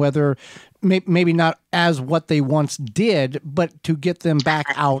gardening, whether maybe not as what they once did, but to get them back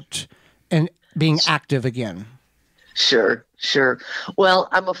out and being active again? Sure. Well,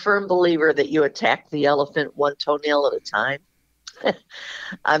 I'm a firm believer that you attack the elephant one toenail at a time.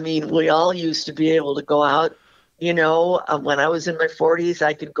 I mean, we all used to be able to go out. You know, when I was in my 40s,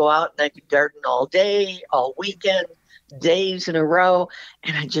 I could go out and I could garden all day, all weekend, days in a row,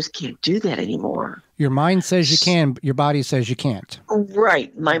 and I just can't do that anymore. Your mind says you can, but your body says you can't.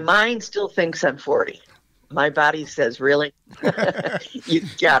 Right. My mind still thinks I'm 40. My body says, really? You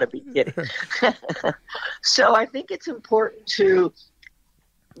gotta be kidding. So I think it's important to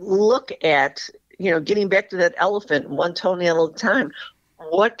look at, getting back to that elephant, one toenail at a time.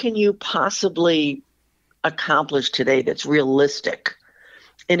 What can you possibly accomplish today that's realistic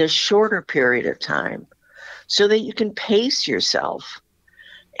in a shorter period of time so that you can pace yourself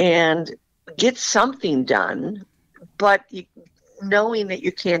and get something done, but knowing that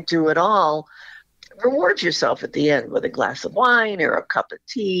you can't do it all, reward yourself at the end with a glass of wine or a cup of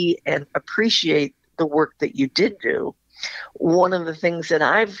tea and appreciate the work that you did do. One of the things that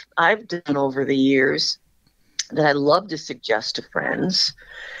I've done over the years that I love to suggest to friends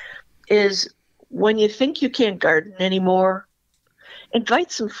is when you think you can't garden anymore,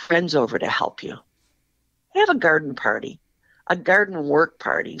 invite some friends over to help you. Have a garden party, a garden work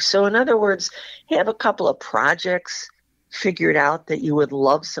party. So in other words, have a couple of projects figured out that you would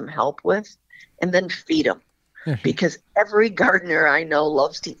love some help with, and then feed them. Because every gardener I know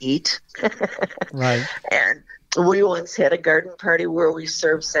loves to eat. Right. And we once had a garden party where we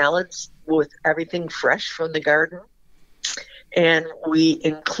served salads with everything fresh from the garden. And we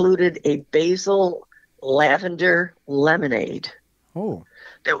included a basil lavender lemonade. Oh.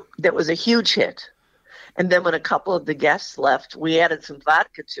 That was a huge hit. And then when a couple of the guests left, we added some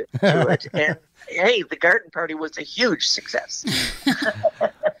vodka to it. And hey, the garden party was a huge success.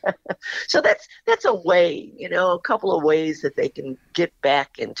 So that's a way, a couple of ways that they can get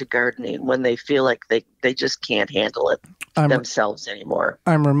back into gardening when they feel like they just can't handle it themselves anymore.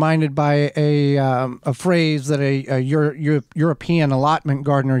 I'm reminded by a phrase that a European allotment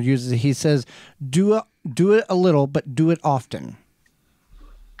gardener uses. He says, do it a little, but do it often.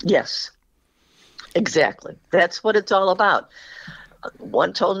 Yes, exactly. That's what it's all about.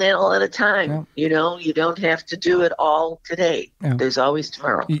 One toenail at a time. Yeah. You don't have to do it all today. Yeah. There's always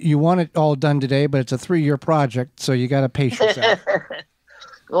tomorrow. You want it all done today, but it's a 3-year project, so you got to pace yourself.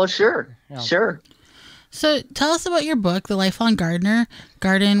 Well, sure. Yeah. Sure. So tell us about your book, The Lifelong Gardener,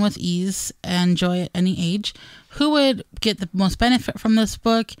 Garden with Ease and Joy at Any Age. Who would get the most benefit from this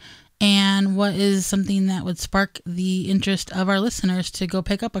book, and what is something that would spark the interest of our listeners to go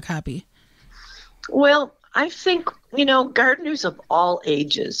pick up a copy? Well, I think, gardeners of all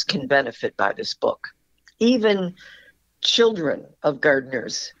ages can benefit by this book. Even children of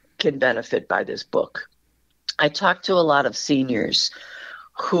gardeners can benefit by this book. I talk to a lot of seniors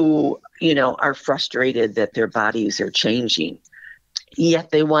who, are frustrated that their bodies are changing,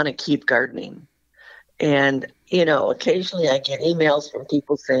 yet they want to keep gardening. And, occasionally I get emails from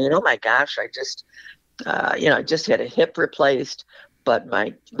people saying, oh my gosh, I just had a hip replaced. But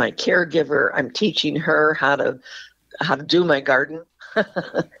my caregiver, I'm teaching her how to do my garden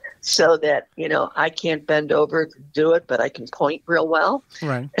so that, I can't bend over to do it, but I can point real well.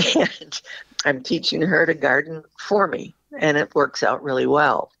 Right. And I'm teaching her to garden for me, and it works out really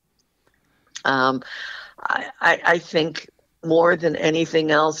well. I think more than anything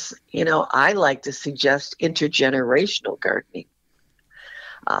else, I like to suggest intergenerational gardening.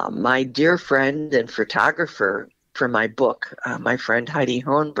 My dear friend and photographer for my book, my friend Heidi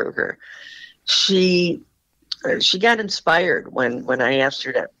Hohenberger, she got inspired when I asked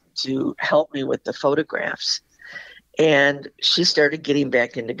her to help me with the photographs. And she started getting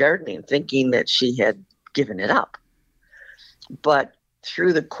back into gardening, thinking that she had given it up. But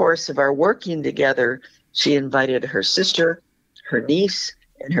through the course of our working together, she invited her sister, her niece,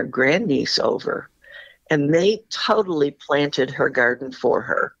 and her grandniece over. And they totally planted her garden for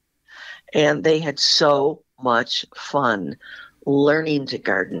her. And they had so much fun learning to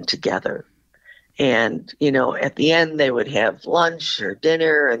garden together. And, at the end, they would have lunch or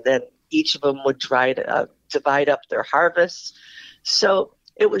dinner, and then each of them would divide up their harvests. So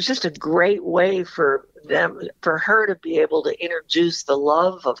it was just a great way for her to be able to introduce the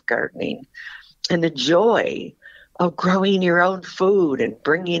love of gardening and the joy of growing your own food and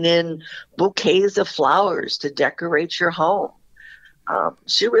bringing in bouquets of flowers to decorate your home.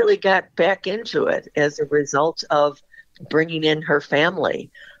 She really got back into it as a result of bringing in her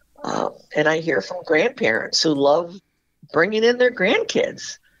family. And I hear from grandparents who love bringing in their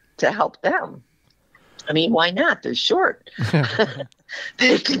grandkids to help them. I mean, why not? They're short.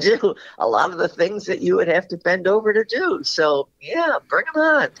 They can do a lot of the things that you would have to bend over to do. So, yeah, bring them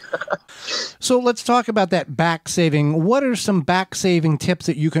on. So let's talk about that back saving. What are some back saving tips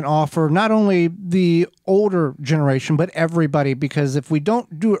that you can offer, not only the older generation, but everybody? Because if we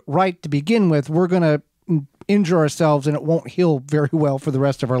don't do it right to begin with, we're going to injure ourselves and it won't heal very well for the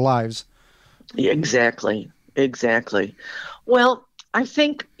rest of our lives. Exactly. Exactly. Well, I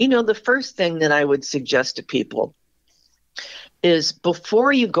think, the first thing that I would suggest to people is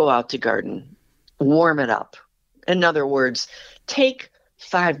before you go out to garden, warm it up. In other words, take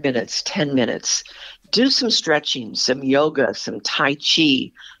 5 minutes, 10 minutes, do some stretching, some yoga, some Tai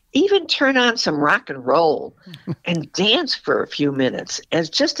Chi, even turn on some rock and roll and dance for a few minutes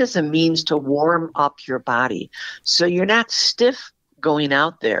as a means to warm up your body. So you're not stiff going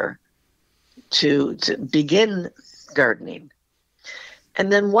out there to begin gardening.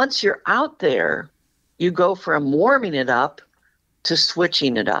 And then once you're out there, you go from warming it up to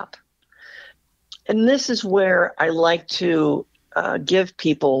switching it up. And this is where I like to give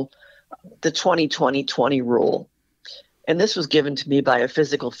people the 20-20-20 rule. And this was given to me by a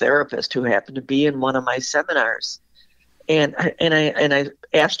physical therapist who happened to be in one of my seminars. And I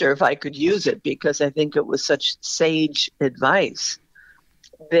asked her if I could use it because I think it was such sage advice,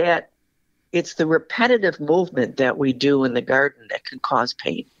 that it's the repetitive movement that we do in the garden that can cause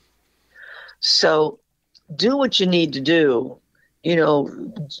pain. So do what you need to do,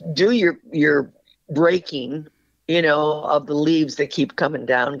 do your raking, of the leaves that keep coming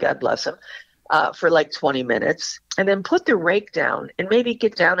down, God bless them, for like 20 minutes. And then put the rake down and maybe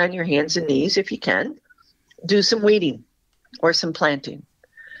get down on your hands and knees if you can. Do some weeding or some planting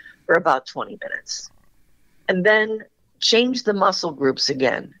for about 20 minutes. And then change the muscle groups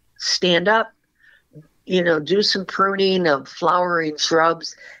again. Stand up, do some pruning of flowering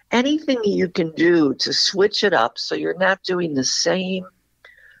shrubs. Anything you can do to switch it up so you're not doing the same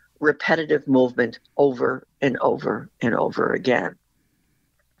repetitive movement over and over and over again.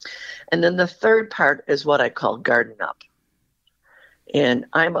 And then the third part is what I call garden up. And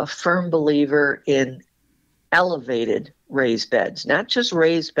I'm a firm believer in elevated raised beds, not just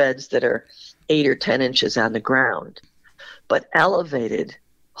raised beds that are 8 or 10 inches on the ground, but elevated,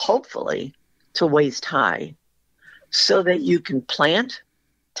 hopefully, to waist high, so that you can plant,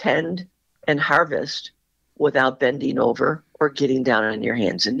 tend, and harvest without bending over or getting down on your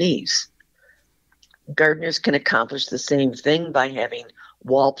hands and knees. Gardeners can accomplish the same thing by having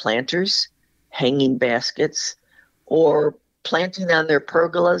wall planters, hanging baskets, or planting on their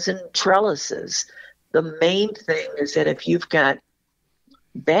pergolas and trellises. The main thing is that if you've got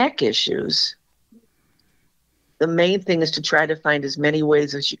back issues, the main thing is to try to find as many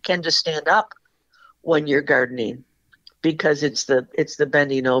ways as you can to stand up when you're gardening, because it's the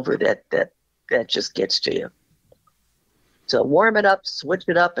bending over that just gets to you. So warm it up, switch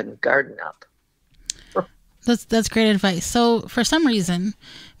it up, and garden up. That's great advice. So for some reason,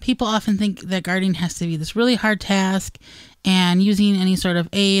 people often think that gardening has to be this really hard task, and using any sort of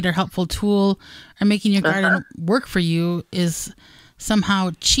aid or helpful tool or making your garden work for you is somehow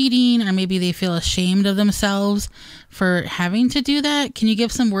cheating, or maybe they feel ashamed of themselves for having to do that. Can you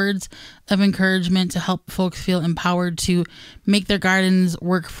give some words of encouragement to help folks feel empowered to make their gardens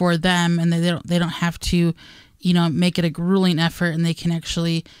work for them, and they don't have to, make it a grueling effort, and they can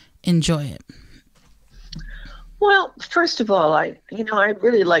actually enjoy it? Well, first of all, I'd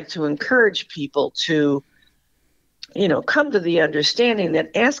really like to encourage people to, come to the understanding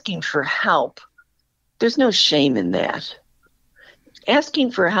that asking for help, there's no shame in that. Asking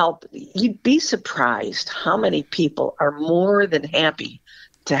for help, you'd be surprised how many people are more than happy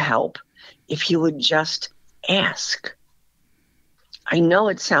to help if you would just ask. I know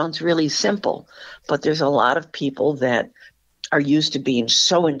it sounds really simple, but there's a lot of people that are used to being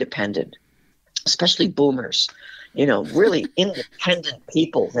so independent, especially boomers, really independent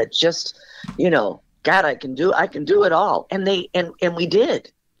people that just, God, I can do it all. And we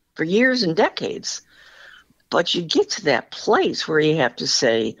did for years and decades. But you get to that place where you have to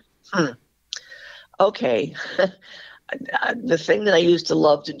say, okay, the thing that I used to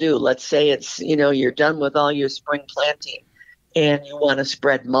love to do, let's say it's, you're done with all your spring planting and you want to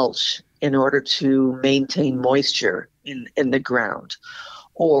spread mulch in order to maintain moisture in the ground.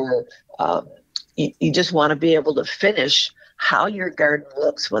 Or you just want to be able to finish how your garden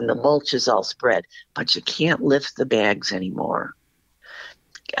looks when the mulch is all spread, but you can't lift the bags anymore.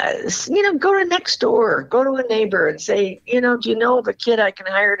 Go to next door, go to a neighbor and say, do you know of a kid I can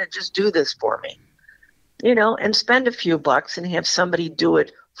hire to just do this for me? And spend a few bucks and have somebody do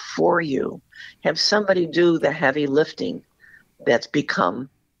it for you. Have somebody do the heavy lifting that's become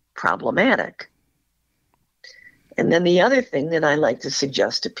problematic. And then the other thing that I like to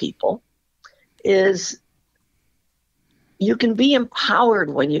suggest to people is you can be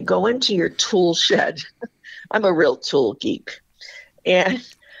empowered when you go into your tool shed. I'm a real tool geek. And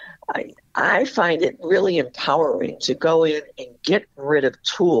I find it really empowering to go in and get rid of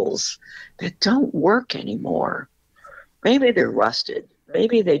tools that don't work anymore. Maybe they're rusted.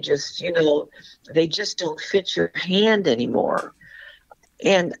 maybe they just, they just don't fit your hand anymore.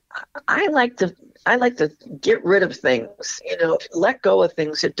 And I like to get rid of things, let go of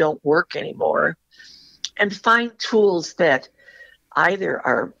things that don't work anymore, and find tools that either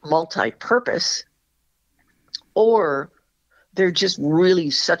are multi-purpose or they're just really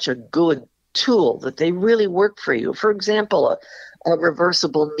such a good tool that they really work for you. For example, a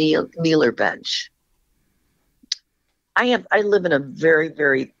reversible kneeler bench. I live in a very,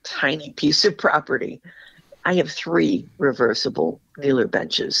 very tiny piece of property. I have 3 reversible kneeler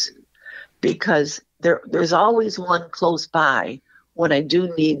benches because there's always one close by when I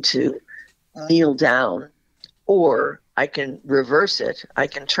do need to kneel down, or I can reverse it. I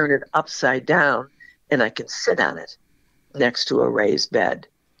can turn it upside down and I can sit on it next to a raised bed.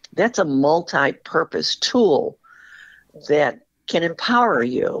 That's a multi-purpose tool that can empower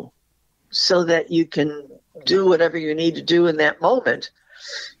you so that you can do whatever you need to do in that moment.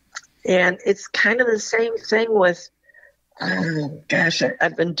 And it's kind of the same thing with,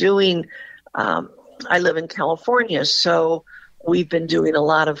 I've been doing, I live in California, so we've been doing a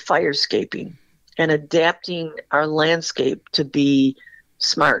lot of firescaping and adapting our landscape to be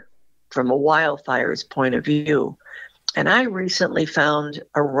smart from a wildfire's point of view. And I recently found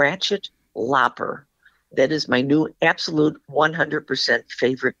a ratchet lopper that is my new absolute 100%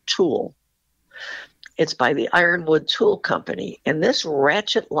 favorite tool. It's by the Ironwood Tool Company. And this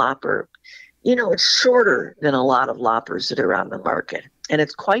ratchet lopper, it's shorter than a lot of loppers that are on the market. And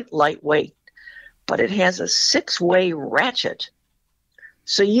it's quite lightweight, but it has a 6-way ratchet.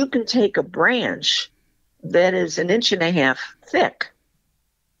 So you can take a branch that is 1.5 inches thick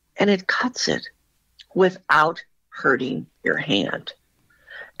and it cuts it without hurting your hand.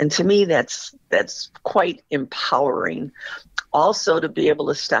 And to me, that's quite empowering. Also, to be able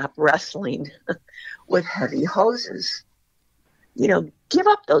to stop wrestling with heavy hoses. Give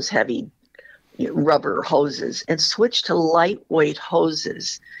up those heavy rubber hoses and switch to lightweight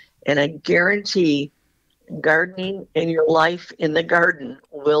hoses. And I guarantee gardening and your life in the garden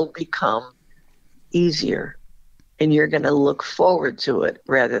will become easier. And you're going to look forward to it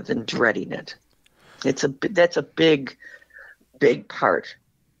rather than dreading it. That's a big, big part,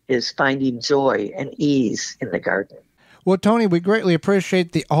 is finding joy and ease in the garden. Well, Toni, we greatly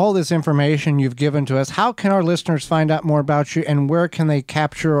appreciate all this information you've given to us. How can our listeners find out more about you, and where can they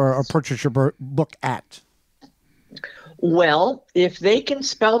capture or purchase your book at? Well, if they can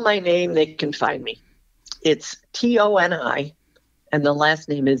spell my name, they can find me. It's Toni, and the last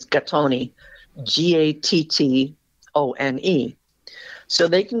name is Gattone, Gattone. So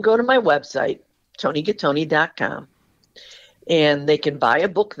they can go to my website, ToniGattone.com, and they can buy a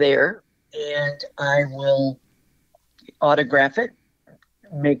book there, and I will autograph it,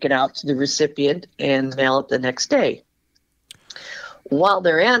 make it out to the recipient, and mail it the next day. While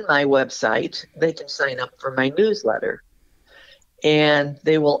they're on my website, they can sign up for my newsletter, and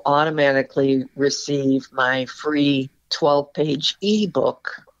they will automatically receive my free 12-page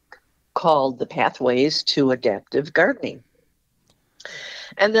ebook called The Pathways to Adaptive Gardening.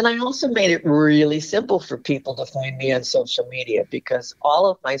 And then I also made it really simple for people to find me on social media, because all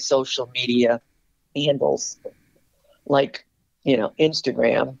of my social media handles, like,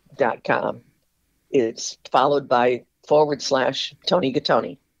 Instagram.com, it's followed by /Toni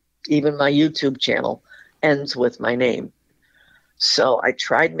Gattone. Even my YouTube channel ends with my name. So I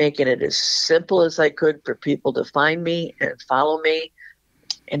tried making it as simple as I could for people to find me and follow me,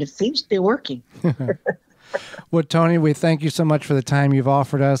 and it seems to be working. Well, Toni, we thank you so much for the time you've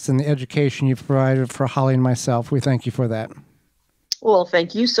offered us and the education you've provided for Holly and myself. We thank you for that. Well,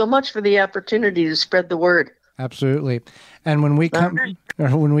 thank you so much for the opportunity to spread the word. Absolutely. And when we come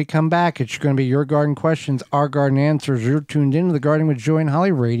back, it's going to be your garden questions, our garden answers. You're tuned into the Gardening with Joey and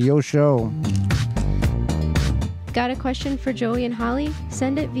Holly radio show. Got a question for Joey and Holly?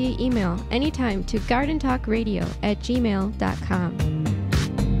 Send it via email anytime to gardentalkradio@gmail.com.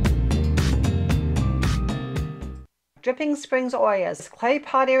 Dripping Springs Oyas clay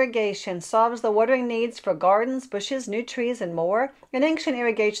pot irrigation solves the watering needs for gardens, bushes, new trees, and more. An ancient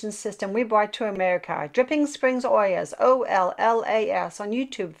irrigation system we brought to America. Dripping Springs Oyas, OLLAS, on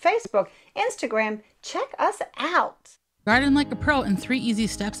YouTube, Facebook, Instagram. Check us out. Garden like a pro in 3 easy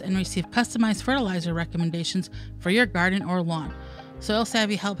steps and receive customized fertilizer recommendations for your garden or lawn. Soil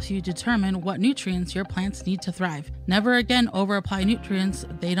Savvy helps you determine what nutrients your plants need to thrive. Never again over-apply nutrients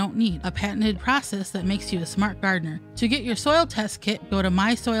they don't need. A patented process that makes you a smart gardener. To get your soil test kit, go to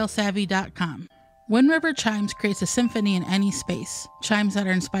mysoilsavvy.com. Wind River Chimes creates a symphony in any space. Chimes that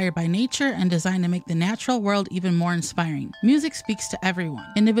are inspired by nature and designed to make the natural world even more inspiring. Music speaks to everyone.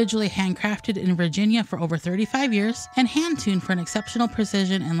 Individually handcrafted in Virginia for over 35 years and hand-tuned for an exceptional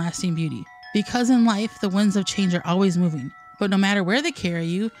precision and lasting beauty. Because in life, the winds of change are always moving. But no matter where they carry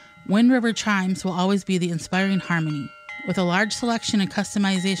you, Wind River Chimes will always be the inspiring harmony. With a large selection and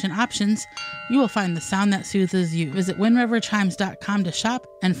customization options, you will find the sound that soothes you. Visit windriverchimes.com to shop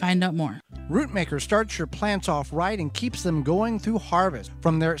and find out more. Rootmaker starts your plants off right and keeps them going through harvest.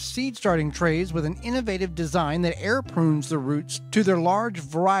 From their seed starting trays with an innovative design that air prunes the roots to their large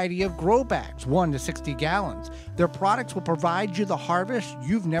variety of grow bags, 1 to 60 gallons. Their products will provide you the harvest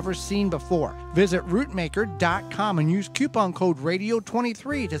you've never seen before. Visit rootmaker.com and use coupon code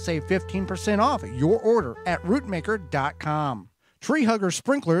RADIO23 to save 15% off your order at rootmaker.com. Tree Hugger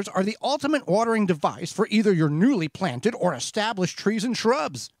sprinklers are the ultimate watering device for either your newly planted or established trees and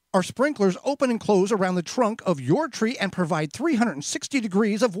shrubs. Our sprinklers open and close around the trunk of your tree and provide 360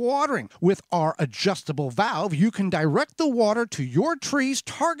 degrees of watering. With our adjustable valve, you can direct the water to your tree's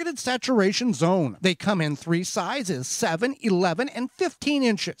targeted saturation zone. They come in 3 sizes, 7, 11, and 15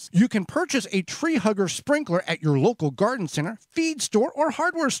 inches. You can purchase a Tree Hugger sprinkler at your local garden center, feed store, or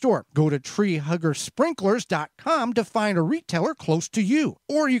hardware store. Go to treehuggersprinklers.com to find a retailer close to you.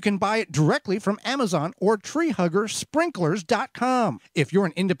 Or you can buy it directly from Amazon or treehuggersprinklers.com. If you're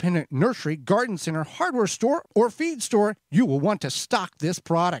an independent nursery, garden center, hardware store, or feed store, you will want to stock this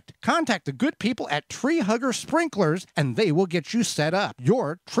product. Contact the good people at Tree Hugger Sprinklers and they will get you set up.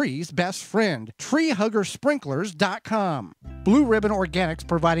 Your tree's best friend. treehuggersprinklers.com. Blue Ribbon Organics,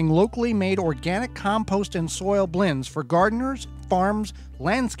 providing locally made organic compost and soil blends for gardeners, farms,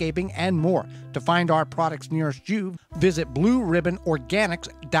 landscaping, and more. To find our products nearest you, visit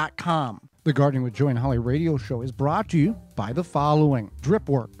blueribbonorganics.com. The Gardening with Joy and Holly radio show is brought to you by the following: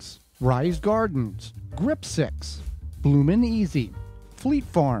 Dripworks, Rise Gardens, Grip 6, Bloomin' Easy, Fleet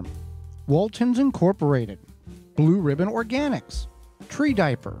Farm, Waltons Incorporated, Blue Ribbon Organics, Tree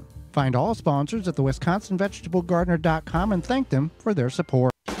Diaper. Find all sponsors at the WisconsinVegetableGardener.com and thank them for their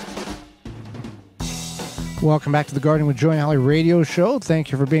support. Welcome back to the Gardening with Joy and Holly radio show.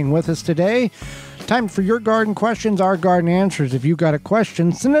 Thank you for being with us today. Time for your garden questions, our garden answers. If you've got a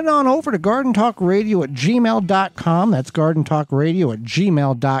question, send it on over to gardentalkradio@gmail.com. That's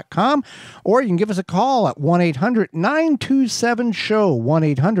gardentalkradio@gmail.com. Or you can give us a call at 1-800-927-SHOW,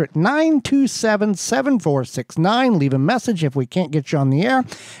 1-800-927-7469. Leave a message if we can't get you on the air,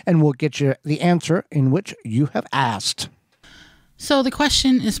 and we'll get you the answer in which you have asked. So this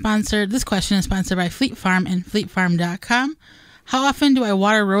question is sponsored by Fleet Farm and fleetfarm.com. How often do I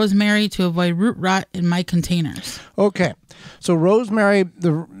water rosemary to avoid root rot in my containers? Okay, so rosemary,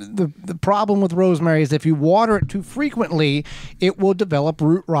 the problem with rosemary is if you water it too frequently, it will develop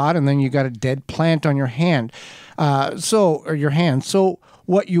root rot, and then you got a dead plant on your hand, or your hand. So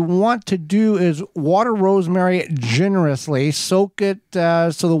what you want to do is water rosemary generously. Soak it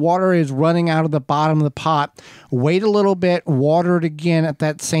so the water is running out of the bottom of the pot. Wait a little bit, water it again at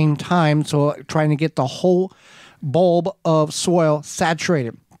that same time. So trying to get the whole bulb of soil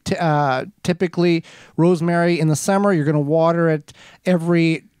saturated. Typically, rosemary in the summer, you're going to water it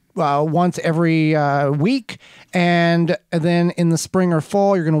once every week, and then in the spring or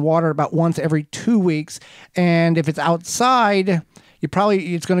fall, you're going to water it about once every 2 weeks. And if it's outside,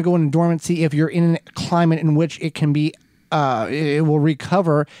 it's going to go into dormancy if you're in a climate in which it can be. It will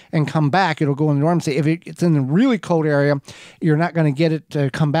recover and come back. It'll go into dormancy. If it's in a really cold area, you're not going to get it to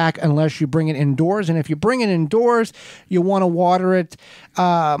come back unless you bring it indoors. And if you bring it indoors, you want to water it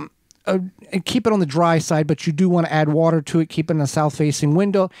and keep it on the dry side, but you do want to add water to it. Keep it in a south-facing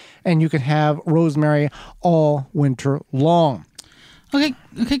window, and you can have rosemary all winter long. Okay,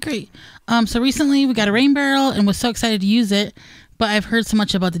 great. So recently we got a rain barrel and was so excited to use it. But I've heard so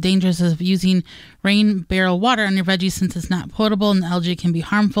much about the dangers of using rain barrel water on your veggies since it's not potable and the algae can be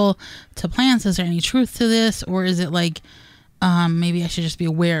harmful to plants. Is there any truth to this? Or is it like maybe I should just be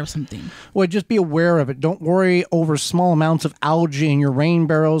aware of something? Well, just be aware of it. Don't worry over small amounts of algae in your rain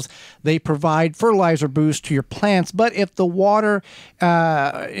barrels. They provide fertilizer boost to your plants. But if the water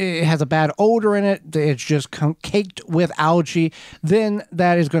it has a bad odor in it, it's just caked with algae, then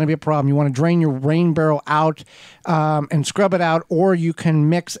that is going to be a problem. You want to drain your rain barrel out and scrub it out, or you can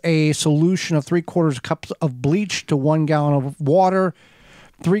mix a solution of 3/4 cups of bleach to 1 gallon of water.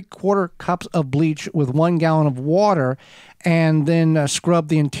 3/4 cups of bleach with 1 gallon of water, and then scrub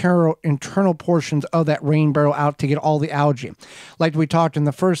the internal portions of that rain barrel out to get all the algae. Like we talked in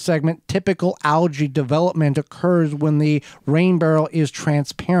the first segment, typical algae development occurs when the rain barrel is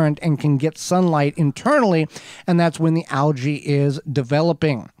transparent and can get sunlight internally, and that's when the algae is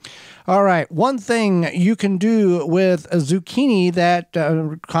developing. All right. One thing you can do with a zucchini, that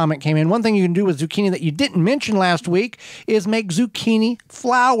comment came in. One thing you can do with zucchini that you didn't mention last week is make zucchini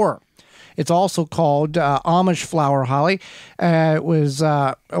flour. It's also called Amish flour, Holly. It was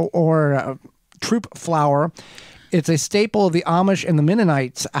troop flour. It's a staple of the Amish and the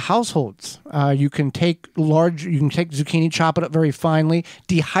Mennonites households. You can take zucchini, chop it up very finely,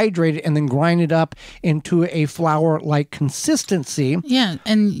 dehydrate it, and then grind it up into a flour-like consistency. Yeah,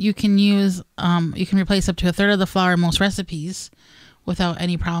 and you can use, you can replace up to a third of the flour in most recipes without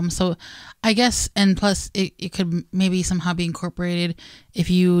any problem. So I guess, and plus it could maybe somehow be incorporated if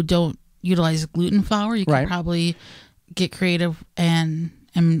you don't utilize gluten flour. You could probably get creative and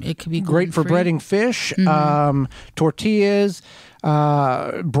it could be great for breading fish, tortillas,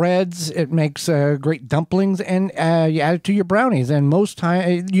 breads. It makes great dumplings, and you add it to your brownies. And most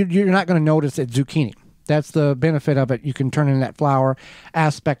time, you're not going to notice it's zucchini. That's the benefit of it. You can turn in that flour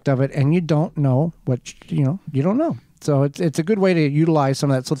aspect of it, and you don't know what you don't know. So it's a good way to utilize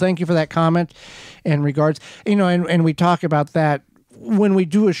some of that. So thank you for that comment in regards. And we talk about that when we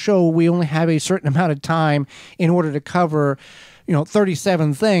do a show. We only have a certain amount of time in order to cover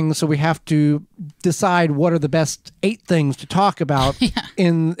 37 things, so we have to decide what are the best 8 things to talk about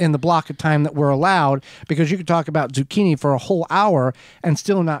in the block of time that we're allowed, because you could talk about zucchini for a whole hour and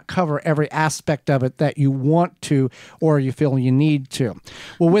still not cover every aspect of it that you want to or you feel you need to.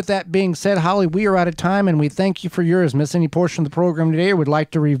 Well, with that being said, Holly, we are out of time, and we thank you for yours. Miss any portion of the program today or would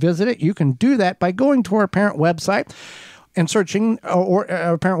like to revisit it, you can do that by going to our parent website and searching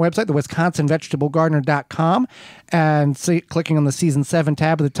our parent website, the WisconsinVegetableGardener.com, and clicking on the Season 7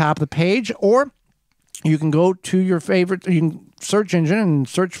 tab at the top of the page, or you can go to your favorite search engine and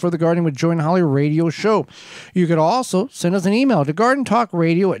search for the Gardening with Joy and Holly radio show. You could also send us an email to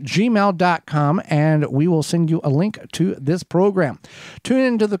gardentalkradio@gmail.com, and we will send you a link to this program. Tune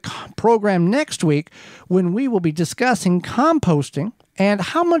into the program next week when we will be discussing composting and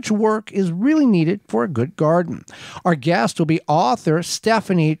how much work is really needed for a good garden. Our guest will be author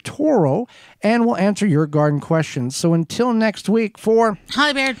Stephanie Toro, and will answer your garden questions. So until next week, for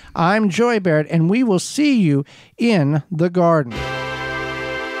Holly Baird, I'm Joy Baird, and we will see you in the garden.